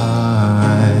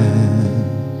 mahal.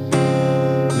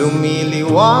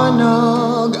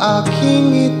 Lumiliwanag aking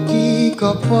ngiti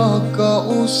kapag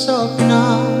kausap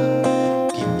na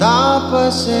kita.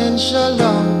 Pasensya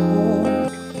lang kung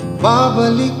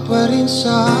babalik pa rin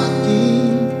sa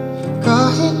atin.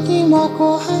 Kahit di mo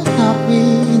ko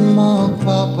hanapin,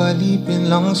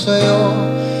 magpapalipin lang sa'yo.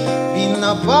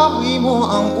 Pinabawi mo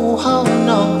ang uhaw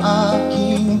ng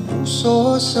aking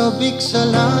puso, sabik sa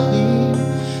lalim.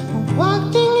 Huwag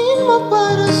tingin mo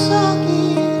para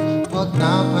sa'kin, pag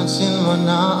napansin mo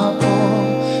na ako,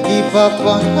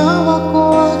 ipapanawa ko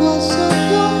agad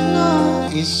sa'yo na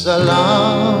isa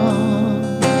lang,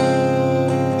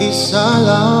 isa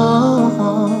lang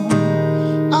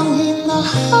ang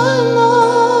hinahanap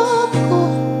ko,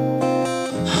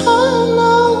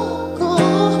 hanap ko.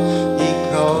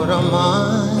 Ikaw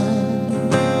raman,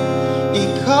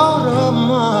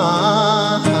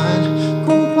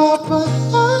 kung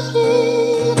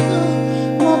papalarin ka,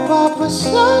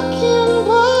 mapapasakin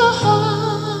ba?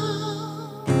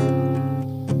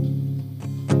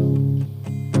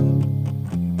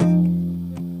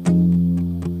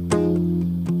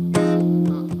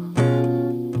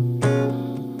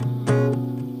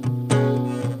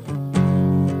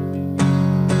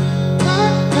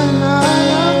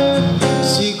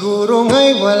 Siguro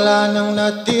nga'y wala nang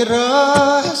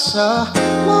natira sa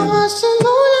mga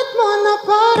sinulat mo na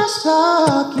para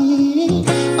sa'kin.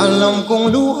 Alam kong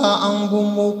luha ang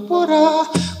bumupura,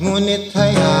 ngunit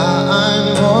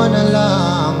hayaan mo na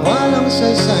lang. Walang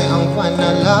saysay ang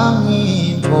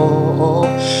panalangin ko,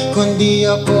 kundi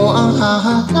ako ang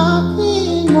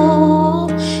hahanapin mo.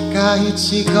 Kahit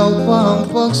sigaw pa ang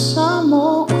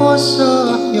pagsamo ko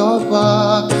sa'yo,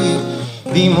 bakit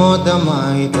di mo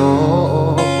dama ito?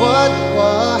 Ba't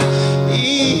ba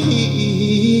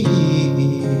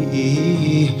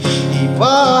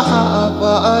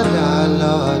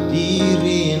paalala di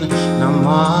rin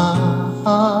naman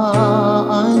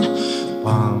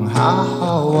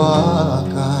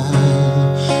panghahawakan.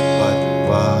 Ba't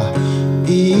ba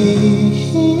ipipilit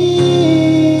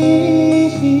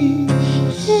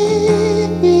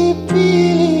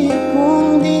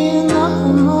kong di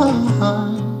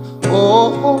naman?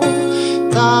 Oo,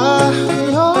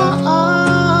 tayo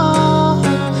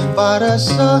para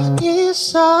sa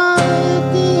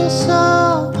isa't isa.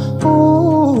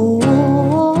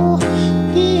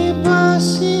 Di ba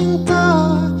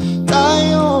sinta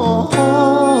tayo?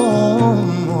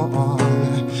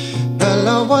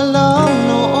 Dalawa lang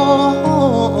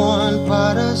noon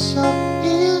para sa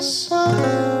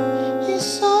isa't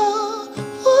isa.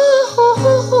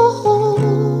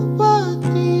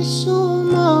 Pati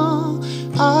sumaayon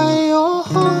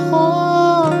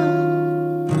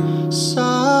sa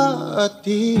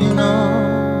atin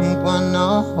ang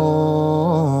panahon.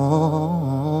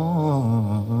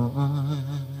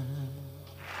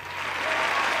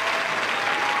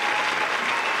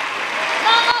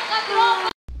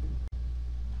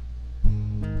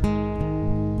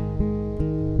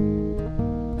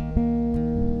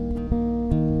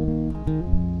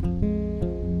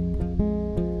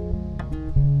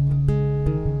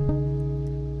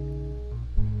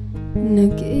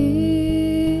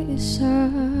 Nag-iisa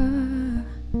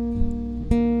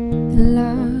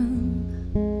lang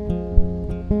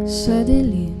sa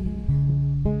dilim,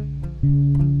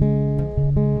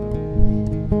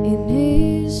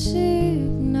 inisip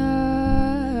na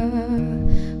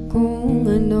kung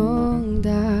anong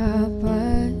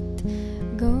dapat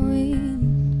gawin.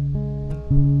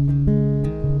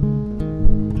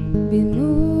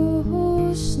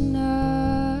 Binuhos na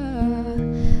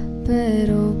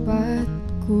pero ba't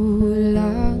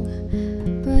kulang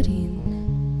pa rin?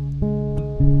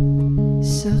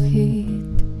 Sakit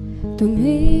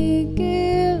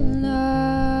tumigil na,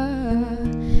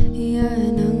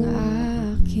 yan ang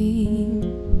aking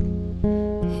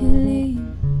hiling.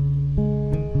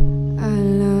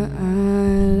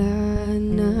 Alaala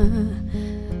na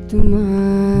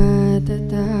tumatatak,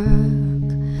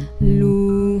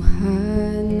 luha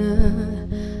na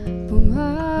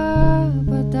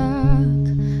pumapatak,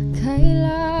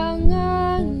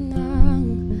 kailangan ng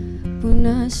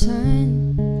punasan.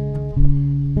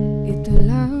 Ito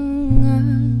lang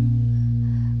ang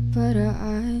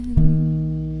paraan.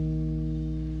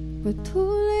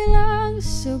 Patuloy lang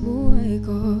sa buhay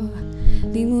ko,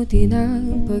 limutin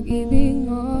ang pag-ibig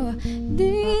mo.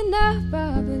 Di na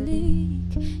babalik,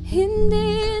 hindi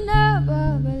na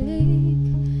babalik.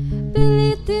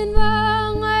 Pilitin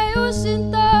bang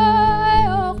ayusin to?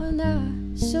 Ayoko na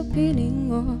sa piling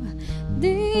mo.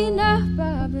 Di na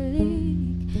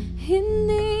babalik,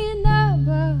 hindi na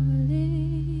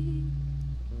babalik.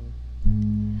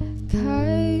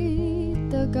 Kahit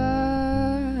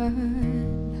tagal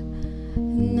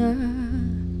na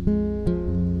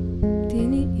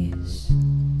tiniis,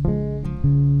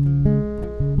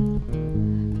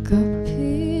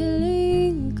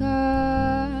 kapiling ka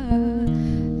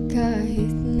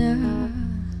kahit na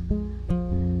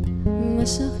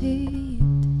masakit.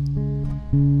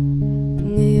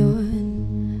 Ngayon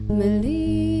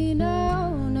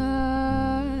malinaw na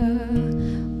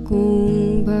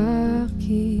kung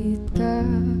bakit ka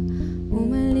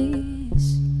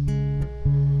umalis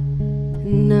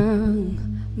nang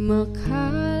makalaya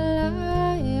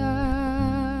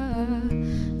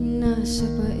na sa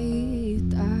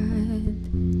pait at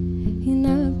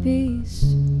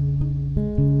hinapis.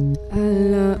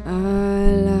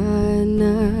 Alaala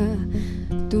na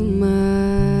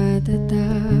tumatatak,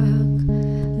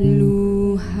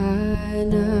 luha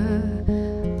na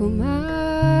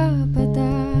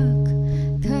pumapatak,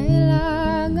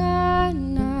 kailangan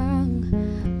ng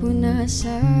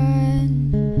punasan.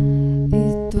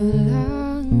 Ito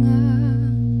lang ang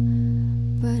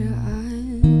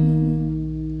paraan.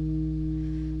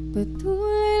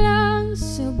 Patuloy lang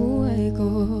sa buhay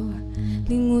ko,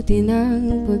 limutin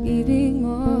ang pag-ibig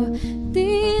mo.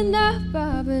 Di na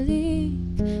babalik,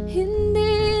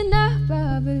 hindi na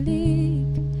babalik.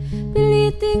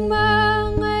 Piliting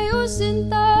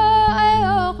mangayusin to,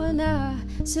 ayoko na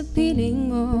sa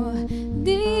piling mo.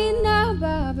 Di na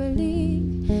babalik,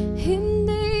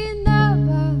 hindi na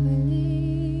babalik.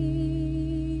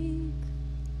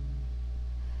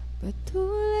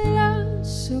 Patuloy lang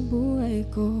sa buhay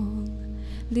ko,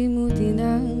 limutin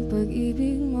ang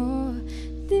pag-ibig mo.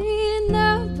 Di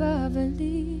na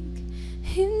babalik,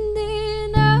 hindi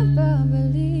na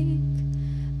babalik.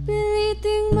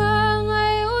 Piliting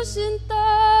mangayusin to,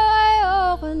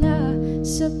 ayoko na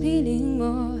sa piling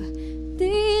mo.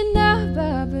 Di na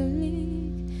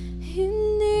babalik,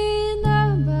 hindi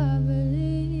na babalik.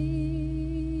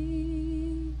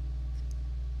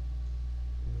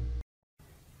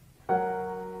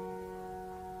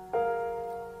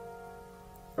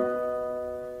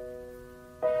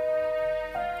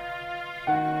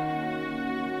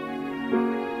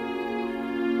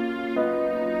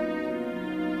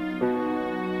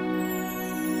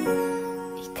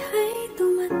 Ika'y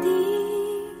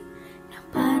dumating na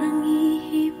parang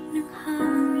ihip ng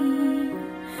hangin.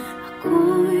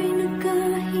 Ako'y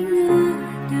nagkahinga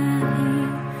dahil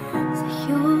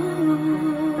sa'yo.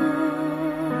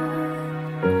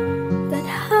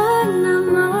 Tadhana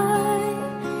may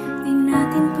di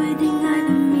natin pwedeng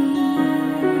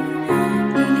alamin.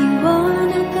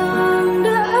 Liliwanag ang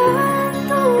daan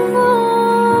tungo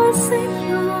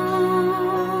sa'yo.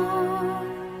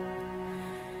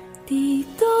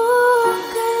 Dito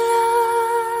ka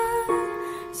lang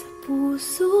sa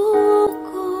puso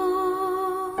ko.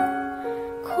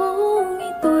 Kung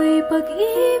ito'y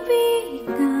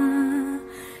pag-ibig na,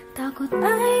 takot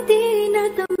ay di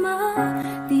nadama.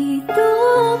 Dito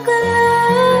ka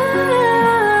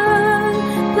lang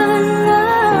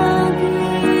palagi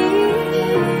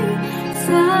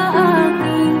sa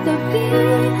aking tabi.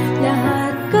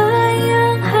 Lahat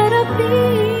kayang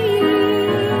harapin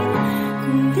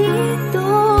kung dito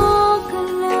ka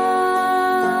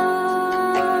lang.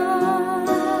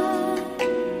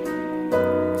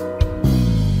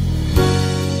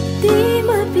 Di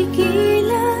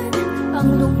mapigilan ang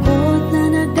lungkot na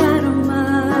nadarama.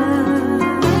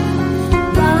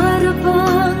 Para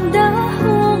bang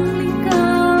dahong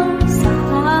ligaw sa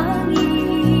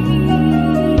hangin.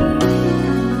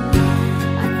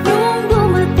 At nung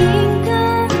dumating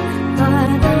ka,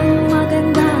 parang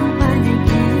magandang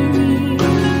panaginip.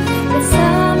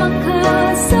 Kasama ka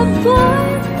sa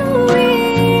buwan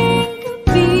tuwing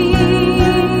gabi.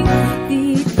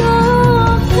 Dito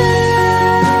ka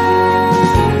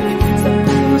lang sa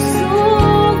puso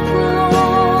ko.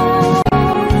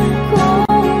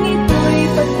 Kung ito'y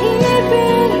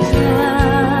pag-ibig na,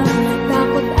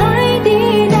 takot ay di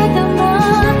nadama.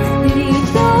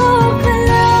 Dito ka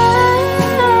lang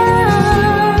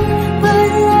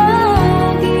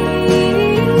palagi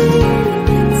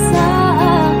sa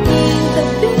aking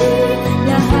tabi.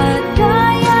 Lahat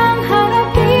kayang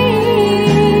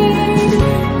harapin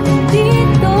kung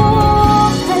dito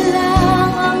ka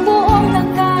lang. Ang buong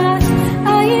lakas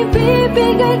ay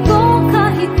ibibigay ko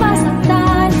kahit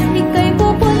masaktan. Ika'y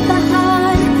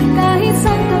pupuntahan kahit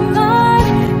saan ka man.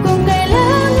 Kung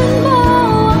kailangan mo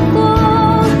ako,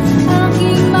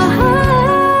 aking mahal.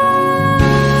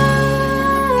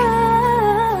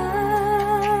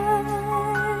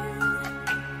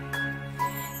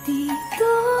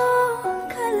 Dito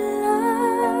ka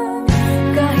lang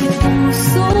kahit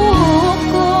puso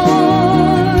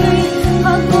ko'y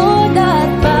pagod at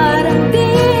parang di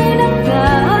na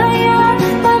kaya.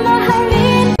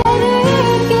 Mamahalin pa rin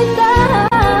kita.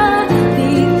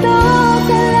 Dito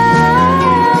ka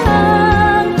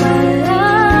lang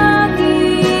palagi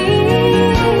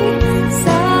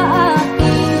sa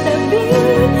aking tabi.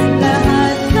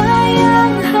 Lahat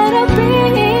kayang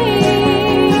harapin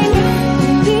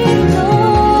kung dito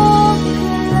ka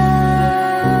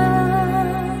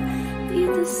lang.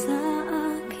 Dito sa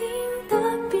aking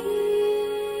tabi.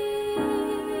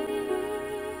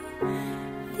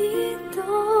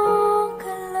 Dito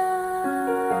ka lang.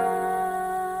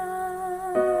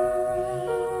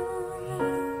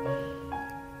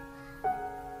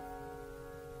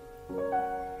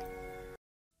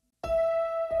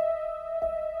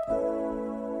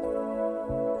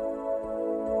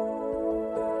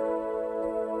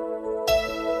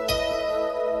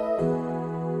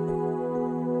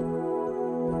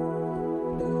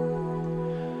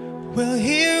 Well,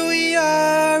 here we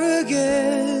are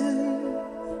again.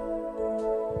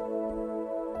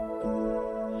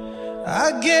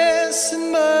 I guess it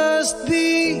must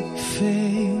be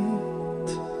fate.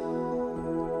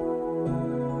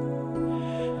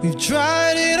 We've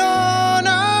tried it on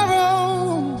our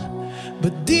own,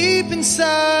 but deep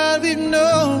inside we've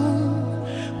known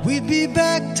we'd be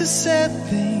back to set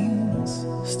things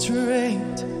straight.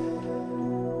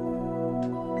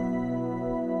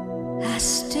 I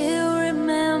still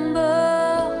remember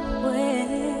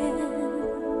when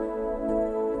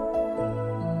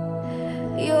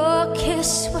your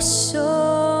kiss was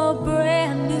so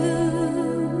brand new.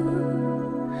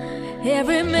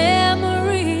 Every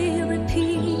memory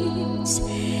repeats.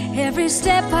 Every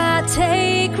step I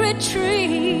take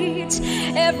retreats.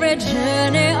 Every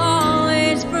journey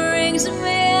always brings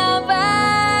me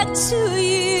back to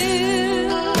you.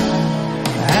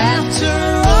 After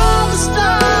all the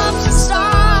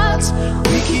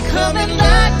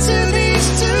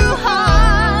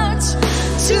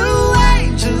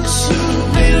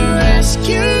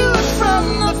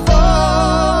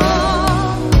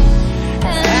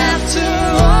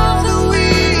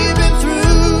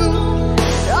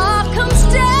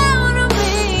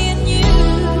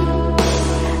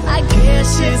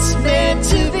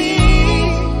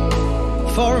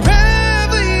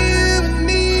forever you and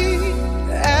me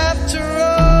after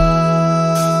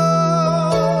all.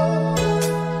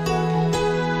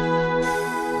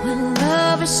 When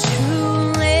love is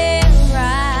truly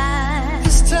right,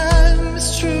 This time is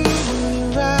truly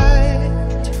right.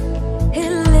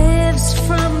 it lives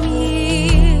from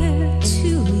year to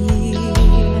year.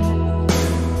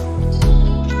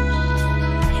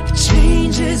 It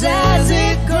changes as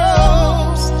it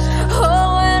goes,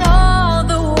 oh, and all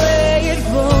the way it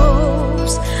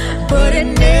grows, but it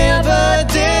never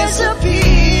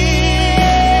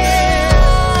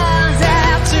disappears.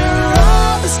 After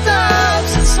all the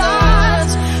stops and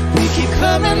starts, we keep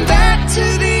coming back to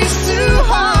these two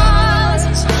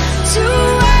hearts, two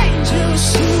angels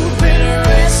who've been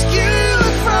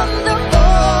rescued from the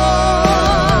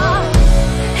fall.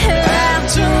 And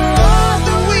After all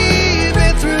that we've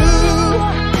been through,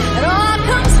 it all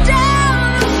comes down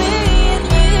to me and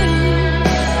you.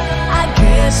 I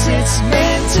guess it's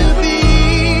meant to be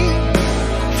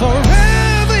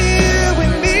forever you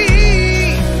and me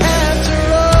after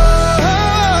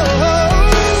all.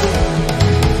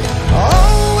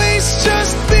 Always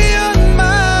just beyond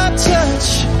my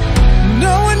touch.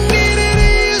 No one needed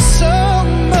you so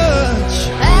much.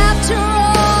 after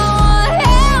all, what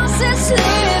else is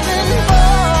living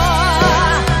for?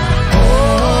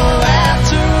 Oh,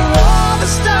 after all the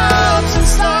stops and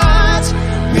starts,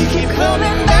 we keep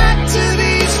coming back to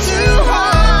these two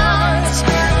hearts,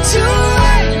 two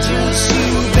angels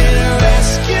who've been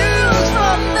rescued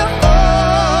from the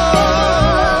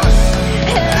fall.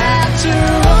 After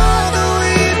all that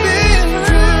we've been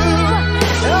through,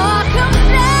 It all comes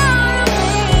down to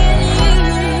me and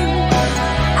you.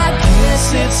 I guess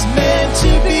it's meant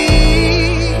to be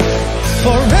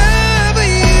forever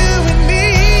you and me.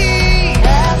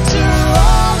 After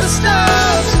all the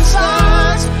stops and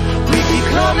starts, we keep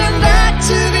coming back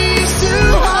to these two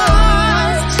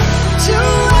hearts,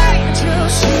 two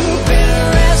angels who've been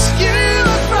rescued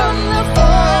from the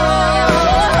fall.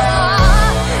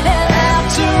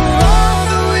 After all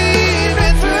that we've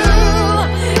been through,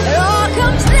 it all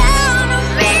comes down to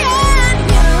me and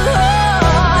you.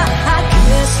 I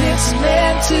guess it's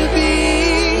meant to be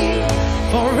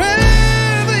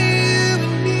forever you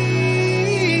and me.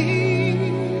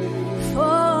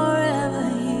 forever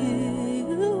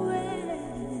you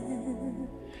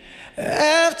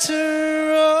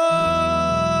After all.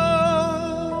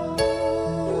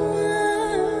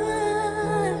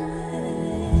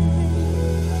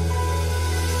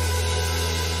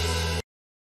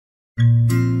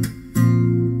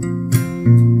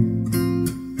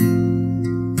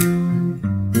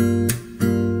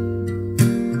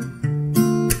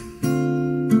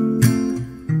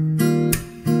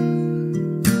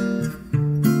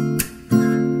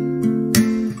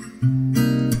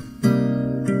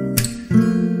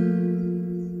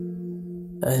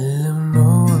 Alam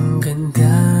mo, ang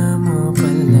ganda mo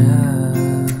pala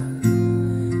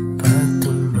pag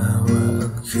tumawa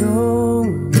ang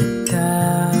iyong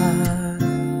mata.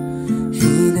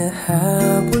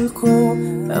 Hinahabol ko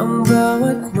ang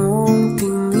bawat mong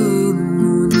tingin,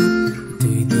 ngunit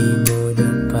ito'y di mo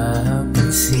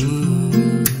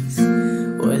napapansin.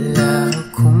 Wala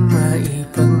akong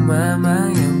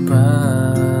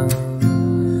maipagmamayabang,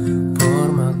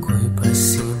 porma ko'y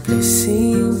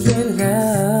pasimple-simple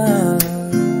lang.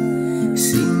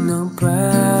 Sino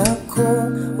ba ako?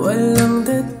 Walang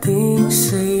dating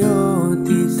sa'yo,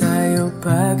 di tayo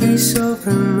bagay,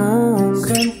 sobrang mong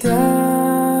ganda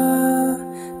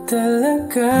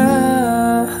talaga.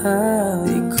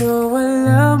 Di ko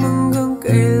alam hanggang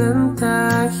kailan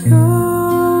tayo,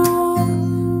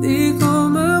 di ko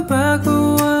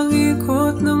mabago ang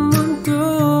ikot ng mundo,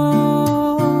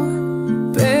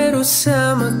 pero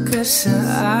sama ka sa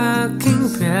aking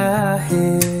biyahe.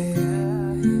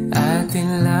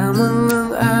 Atin lamang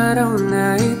ang araw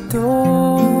na ito,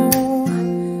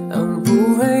 ang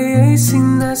buhay ay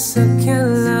sinasakyan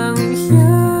lang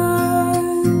yan.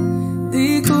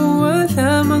 Di ko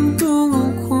alam ang tungo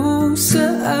kung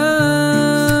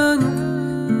saan,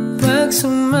 pag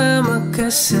sumama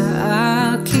ka sa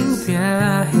aking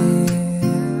biyahe.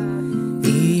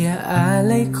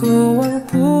 Iaalay ko ang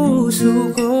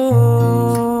puso ko.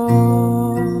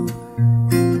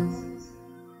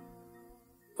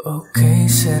 Okay,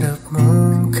 sarap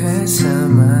mong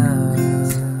kasama,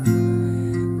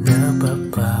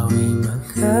 napapawi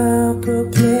mga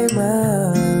problema.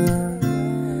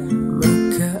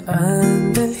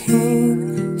 Magkaan dalhin,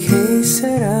 kay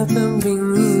sarap ang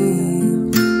bingin.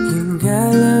 Yun nga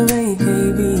lang ay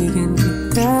kaibigan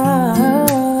kita.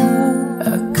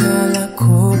 Akala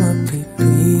ko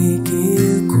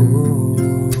mapipigil ko,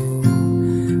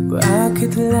 bakit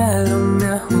Bakit lalong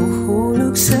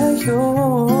nahuhulog sa'yo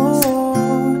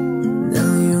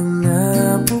nang iyong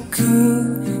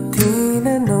nabuking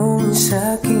tinanong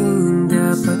sa'kin,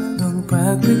 dapat bang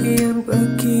pagbigyan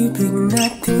pag-ibig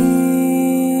natin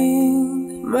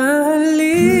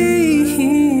mahalin?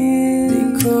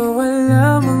 Di ko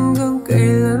alam hanggang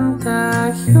kailan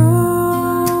tayo,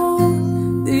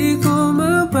 di ko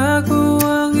mabago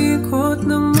ang ikot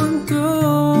ng mundo,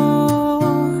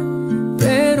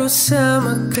 pero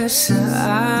sama ka sa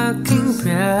aking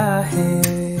biyahe.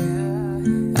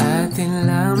 Atin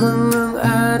lamang ang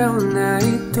araw na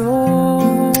ito,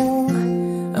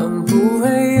 ang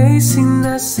buhay ay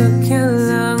sinasakyan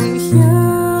lang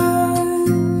iyan.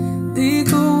 Di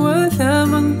ko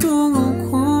alam ang tungo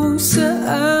kung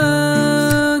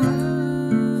saan,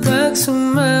 pag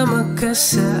sumama ka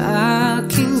sa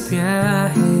aking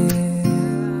biyahe.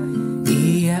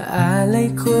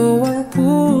 Iaalay ko ang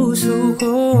puso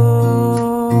ko.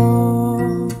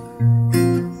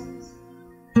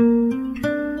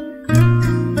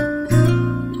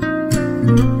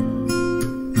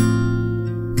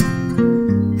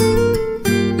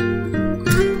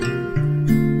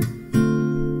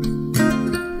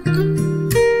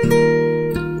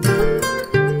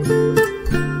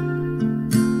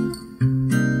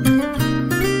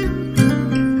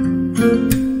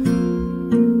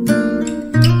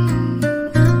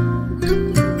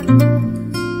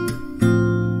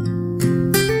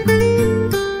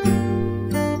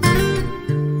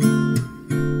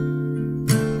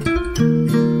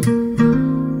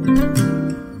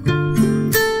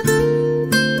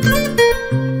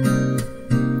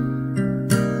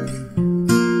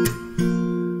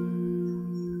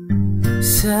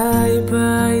 Sa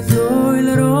iba ito'y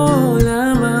laro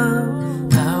lamang,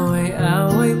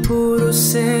 away-away puro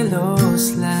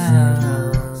selos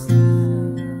lang.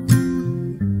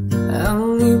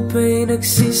 Ang iba'y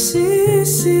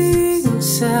nagsisisi,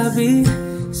 sabi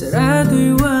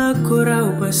sarado'y wag ko raw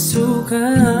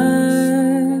pasukan.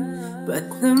 Ba't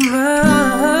naman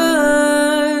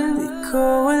di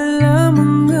ko alam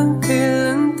hanggang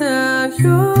kailan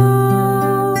tayo,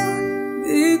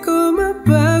 di ko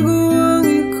mabago ang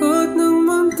ikot ng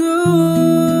mundo,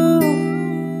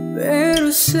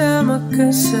 pero sama ka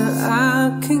sa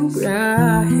aking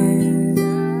biyahe.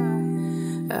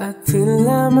 Atin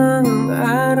lamang ang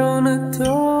araw na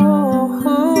to,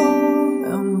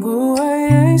 ang buhay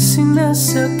ay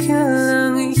sinasakyan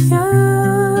lang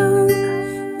iyan.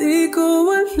 Di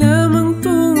ko alam ang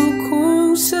tungo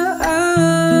kung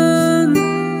saan,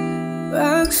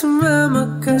 pag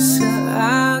sumama ka sa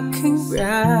aking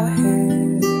biyahe.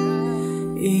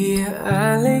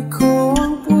 Iaalay ko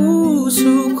ang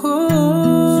puso ko.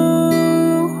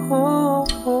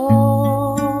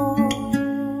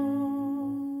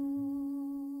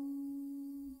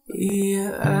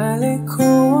 Iaalay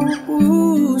ko ang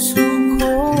puso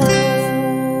ko.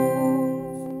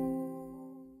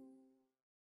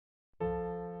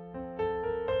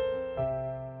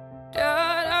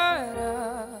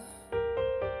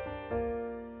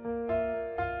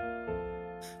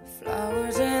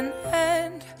 Flowers in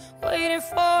hand, waiting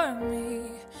for me.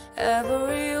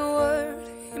 Every word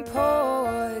in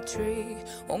poetry.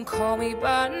 Won't call me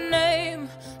by name,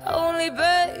 only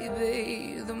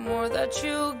baby. The more that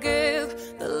you give,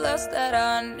 the less that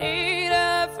I need.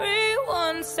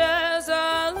 Everyone says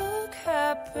I look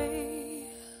happy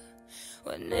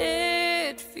when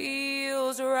it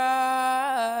feels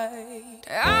right.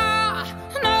 I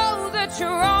know that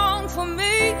you're wrong for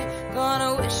me.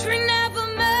 Gonna wish we never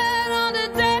met on the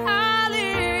day I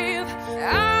leave.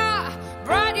 I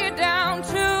brought you down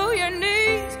to your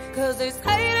knees, 'cause they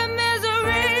say that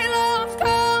misery loves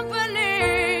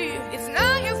company. It's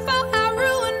not your fault I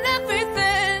ruined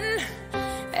everything,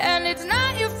 and it's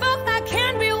not your fault I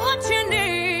can't be what you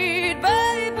need.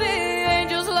 Baby,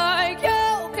 angels like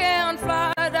you can't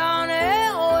fly down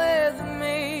here with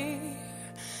me.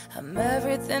 I'm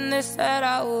everything they said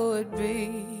I would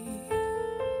be.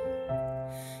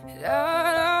 Da,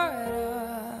 da, da.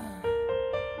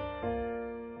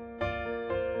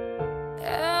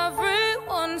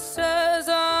 Everyone says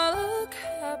I look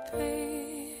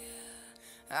happy.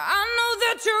 I know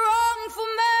that you're wrong for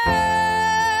me.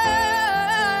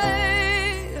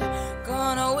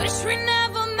 Gonna wish we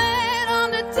never met on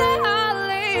the day I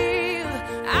leave.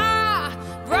 I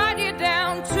brought you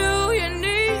down to your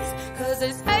knees, 'cause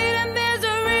they say that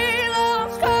misery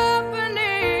loves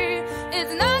company.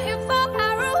 It's not your fault I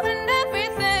ruined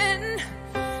everything,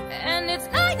 and it's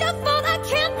not your fault I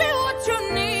can't be what you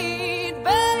need.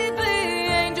 Baby,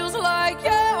 angels like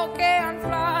you can't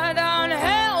fly down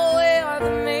hell with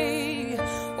me.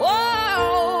 Whoa.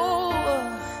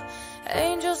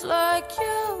 like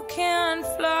you can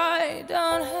fly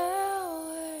down hell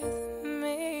with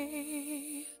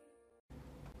me.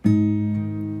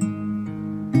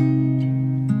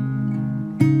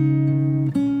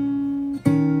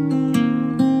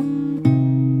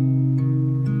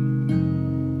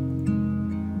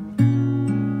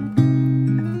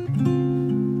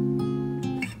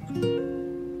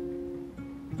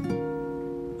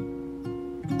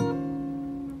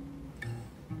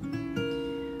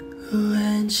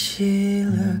 When she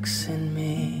looks at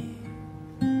me,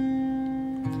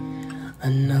 I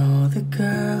know the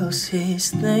girl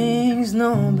sees things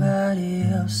nobody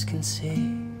else can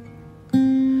see.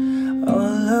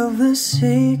 All of the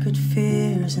secret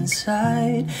fears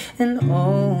inside and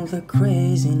all the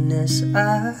craziness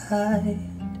I hide.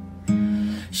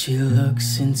 She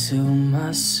looks into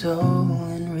my soul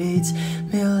and reads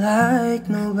me like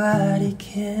nobody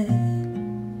can.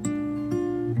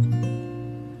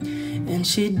 And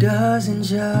she doesn't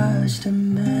judge the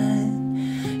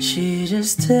man, she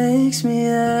just takes me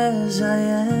as I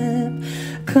am.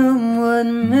 Come what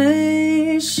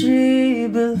may, she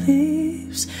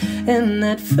believes, and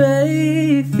that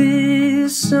faith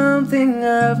is something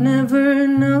I've never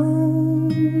known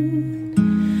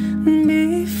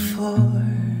before.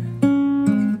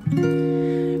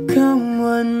 Come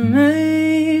what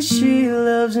may, she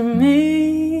loves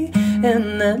me,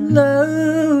 and that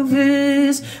love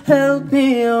is help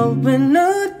me open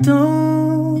a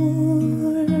door,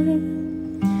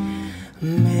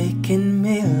 making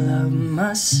me love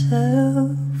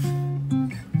myself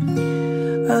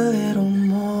a little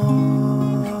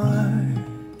more.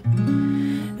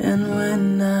 And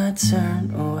when I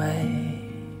turn away,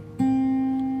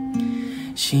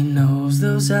 she knows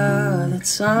those are the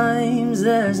times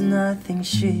there's nothing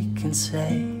she can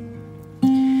say,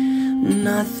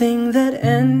 nothing that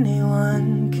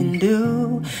anyone can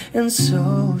do, and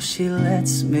so she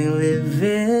lets me live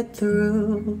it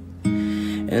through.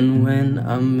 And when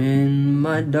I'm in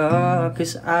my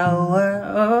darkest hour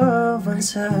of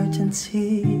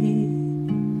uncertainty,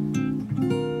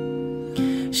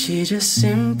 she just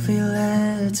simply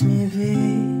lets me be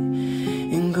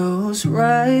and goes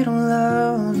right on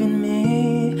loving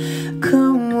me.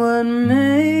 Come what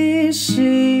may,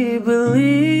 she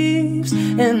believes,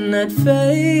 and that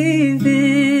faith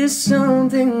is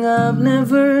something I've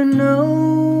never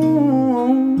known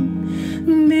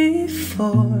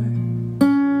before.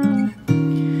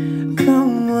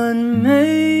 Come what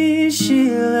may, she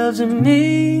loves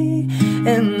me,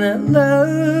 and that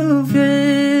love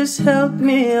has helped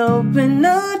me open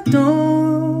a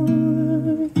door,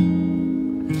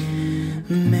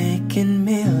 making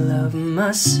me love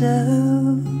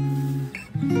myself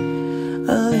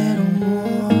a little more.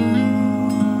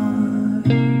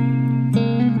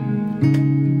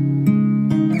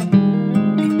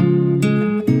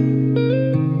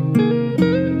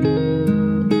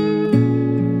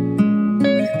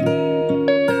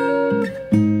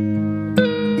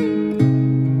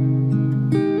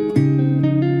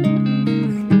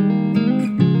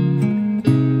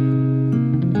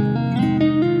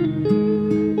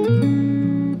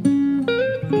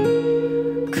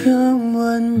 Come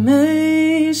what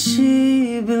may,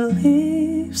 she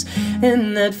believes,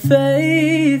 and that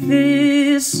faith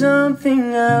is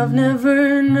something I've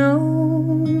never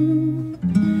known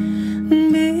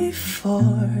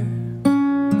before.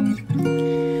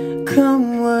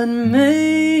 Come what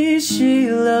may, she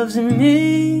loves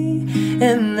me,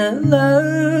 and that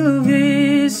love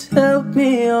is helped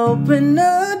me open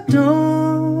a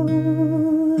door,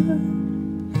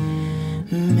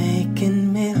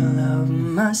 making me love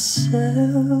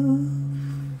myself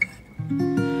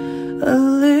a